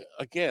mean,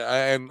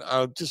 again,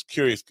 I'm just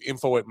curious.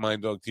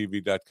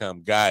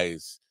 info@minddogtv.com,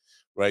 guys.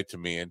 Write to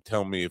me and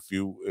tell me if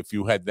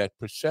you had that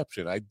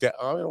perception. I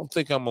don't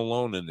think I'm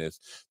alone in this,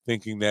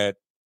 thinking that,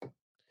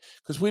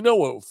 because we know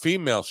what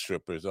female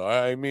strippers are.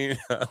 I mean,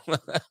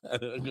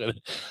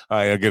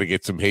 I gotta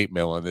get some hate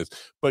mail on this,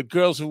 but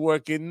girls who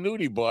work in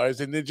nudie bars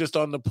and they're just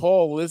on the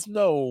pole. There's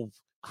no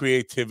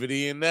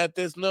creativity in that.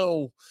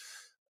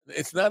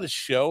 It's not a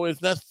show.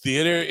 It's not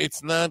theater.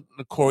 It's not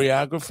a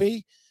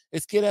choreography.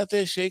 It's get out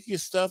there, shake your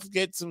stuff,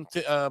 get some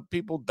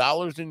people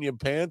dollars in your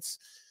pants,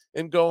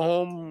 and go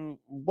home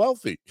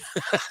wealthy.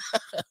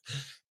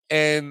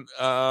 And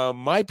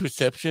my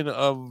perception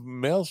of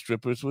male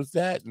strippers was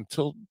that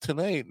until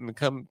tonight. And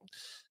come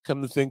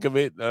to think of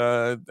it,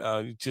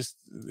 just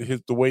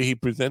the way he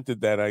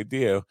presented that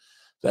idea,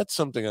 that's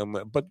something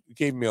but it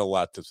gave me a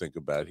lot to think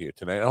about here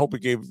tonight. I hope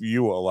it gave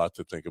you a lot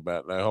to think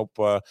about, and I hope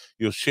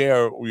you'll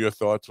share your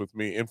thoughts with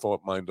me.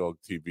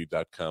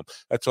 info@minddogtv.com.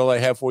 That's all I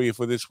have for you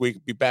for this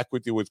week. Be back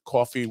with you with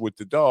Coffee with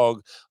the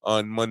Dog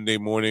on Monday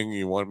morning.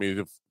 You want me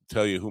to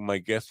tell you who my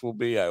guest will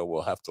be? I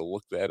will have to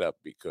look that up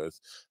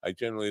because I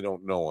generally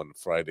don't know on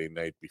Friday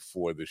night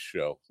before the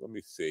show. Let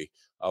me see.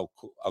 I'll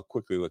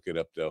quickly look it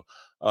up though.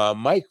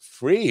 Mike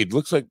Freed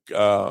looks like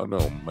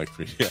no, Mike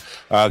Freed.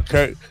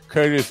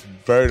 Curtis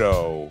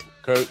Berto,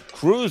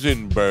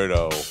 Cruisin'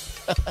 Berto,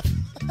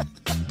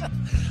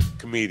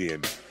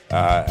 comedian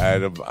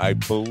out of, I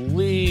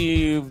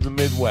believe, the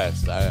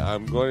Midwest.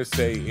 I'm going to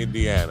say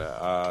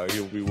Indiana.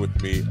 He'll be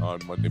with me on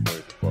Monday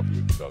morning for Coffee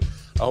with the Dog.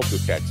 I hope you'll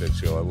catch that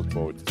show. I look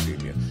forward to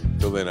seeing you.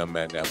 Till then, I'm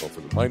Matt Nappo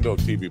for the Mind Dog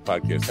TV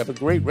podcast. Have a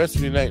great rest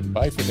of your night, and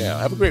bye for now.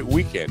 Have a great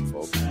weekend,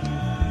 folks.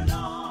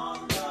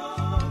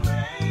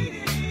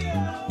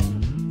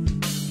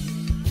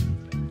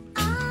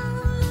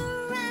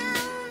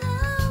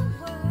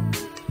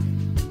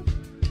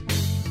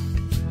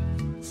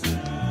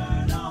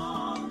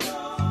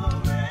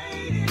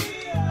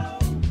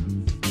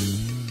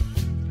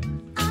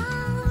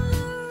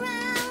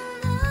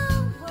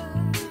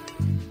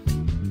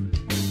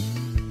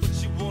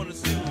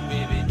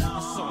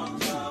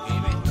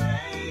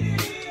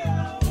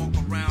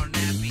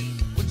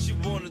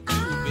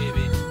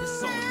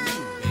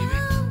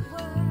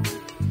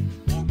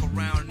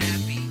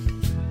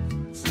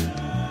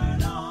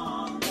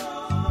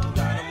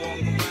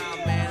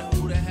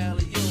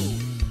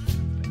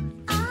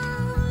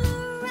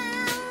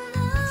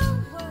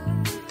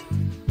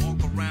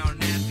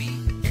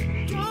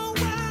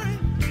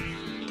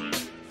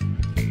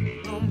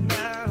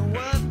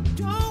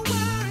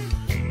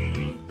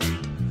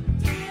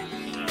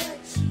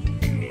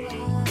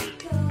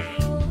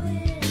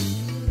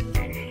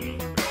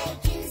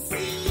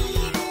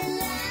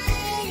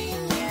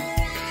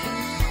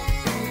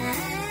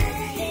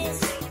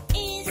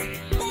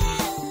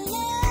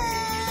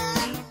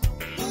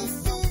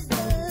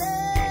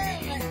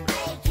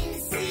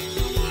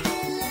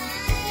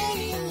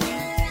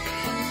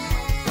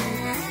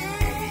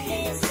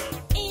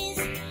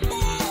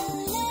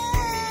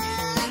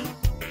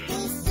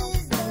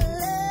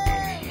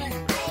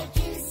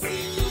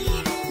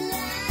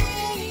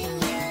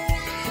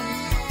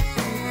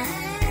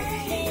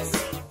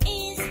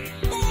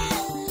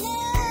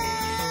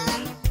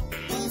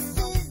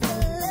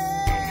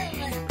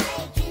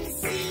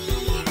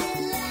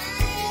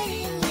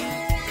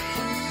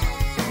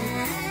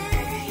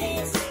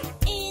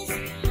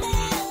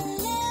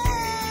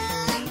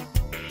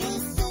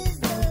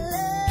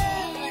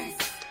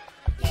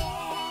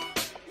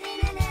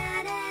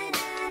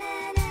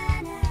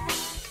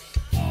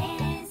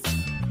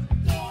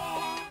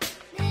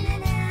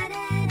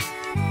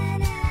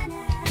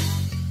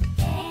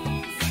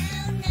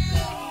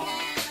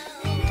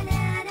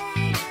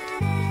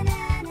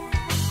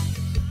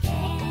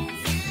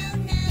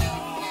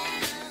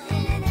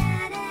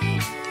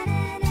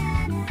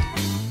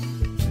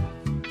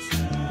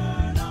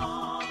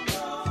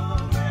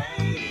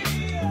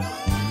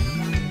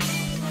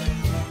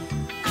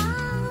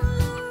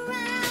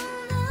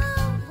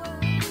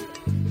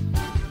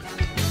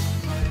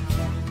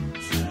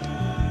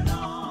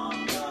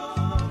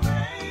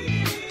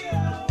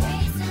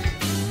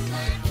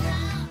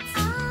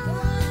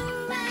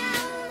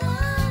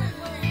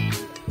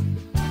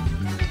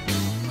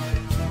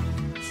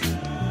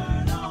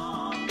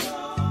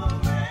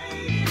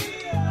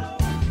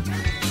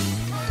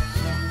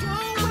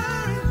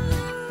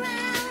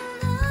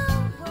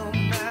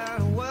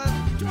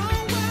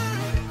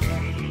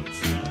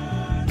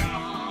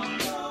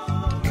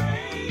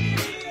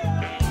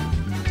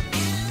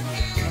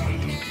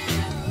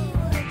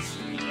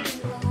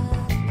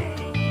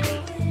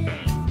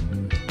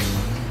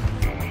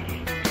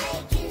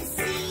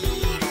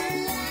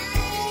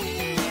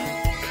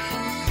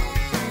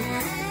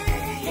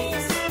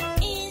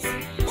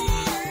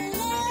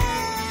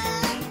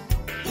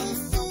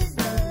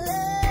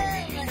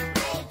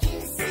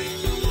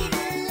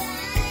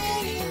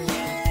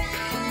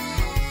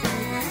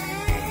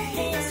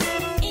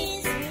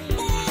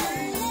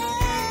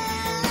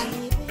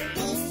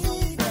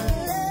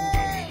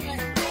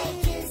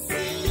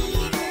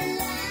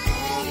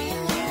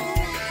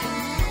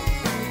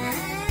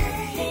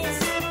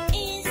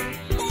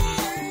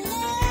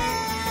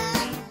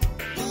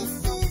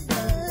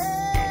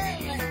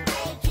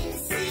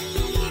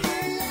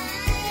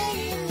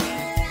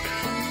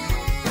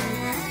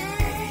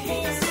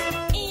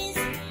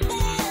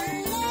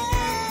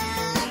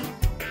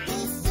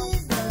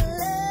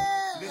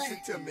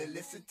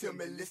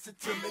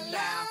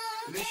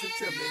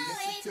 listen to me,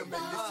 listen to me,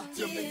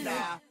 listen to me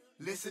now.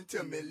 Listen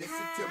to me,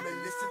 listen to me,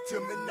 listen to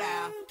me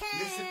now.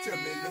 Listen to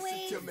me,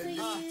 listen to me,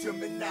 listen to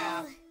me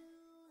now.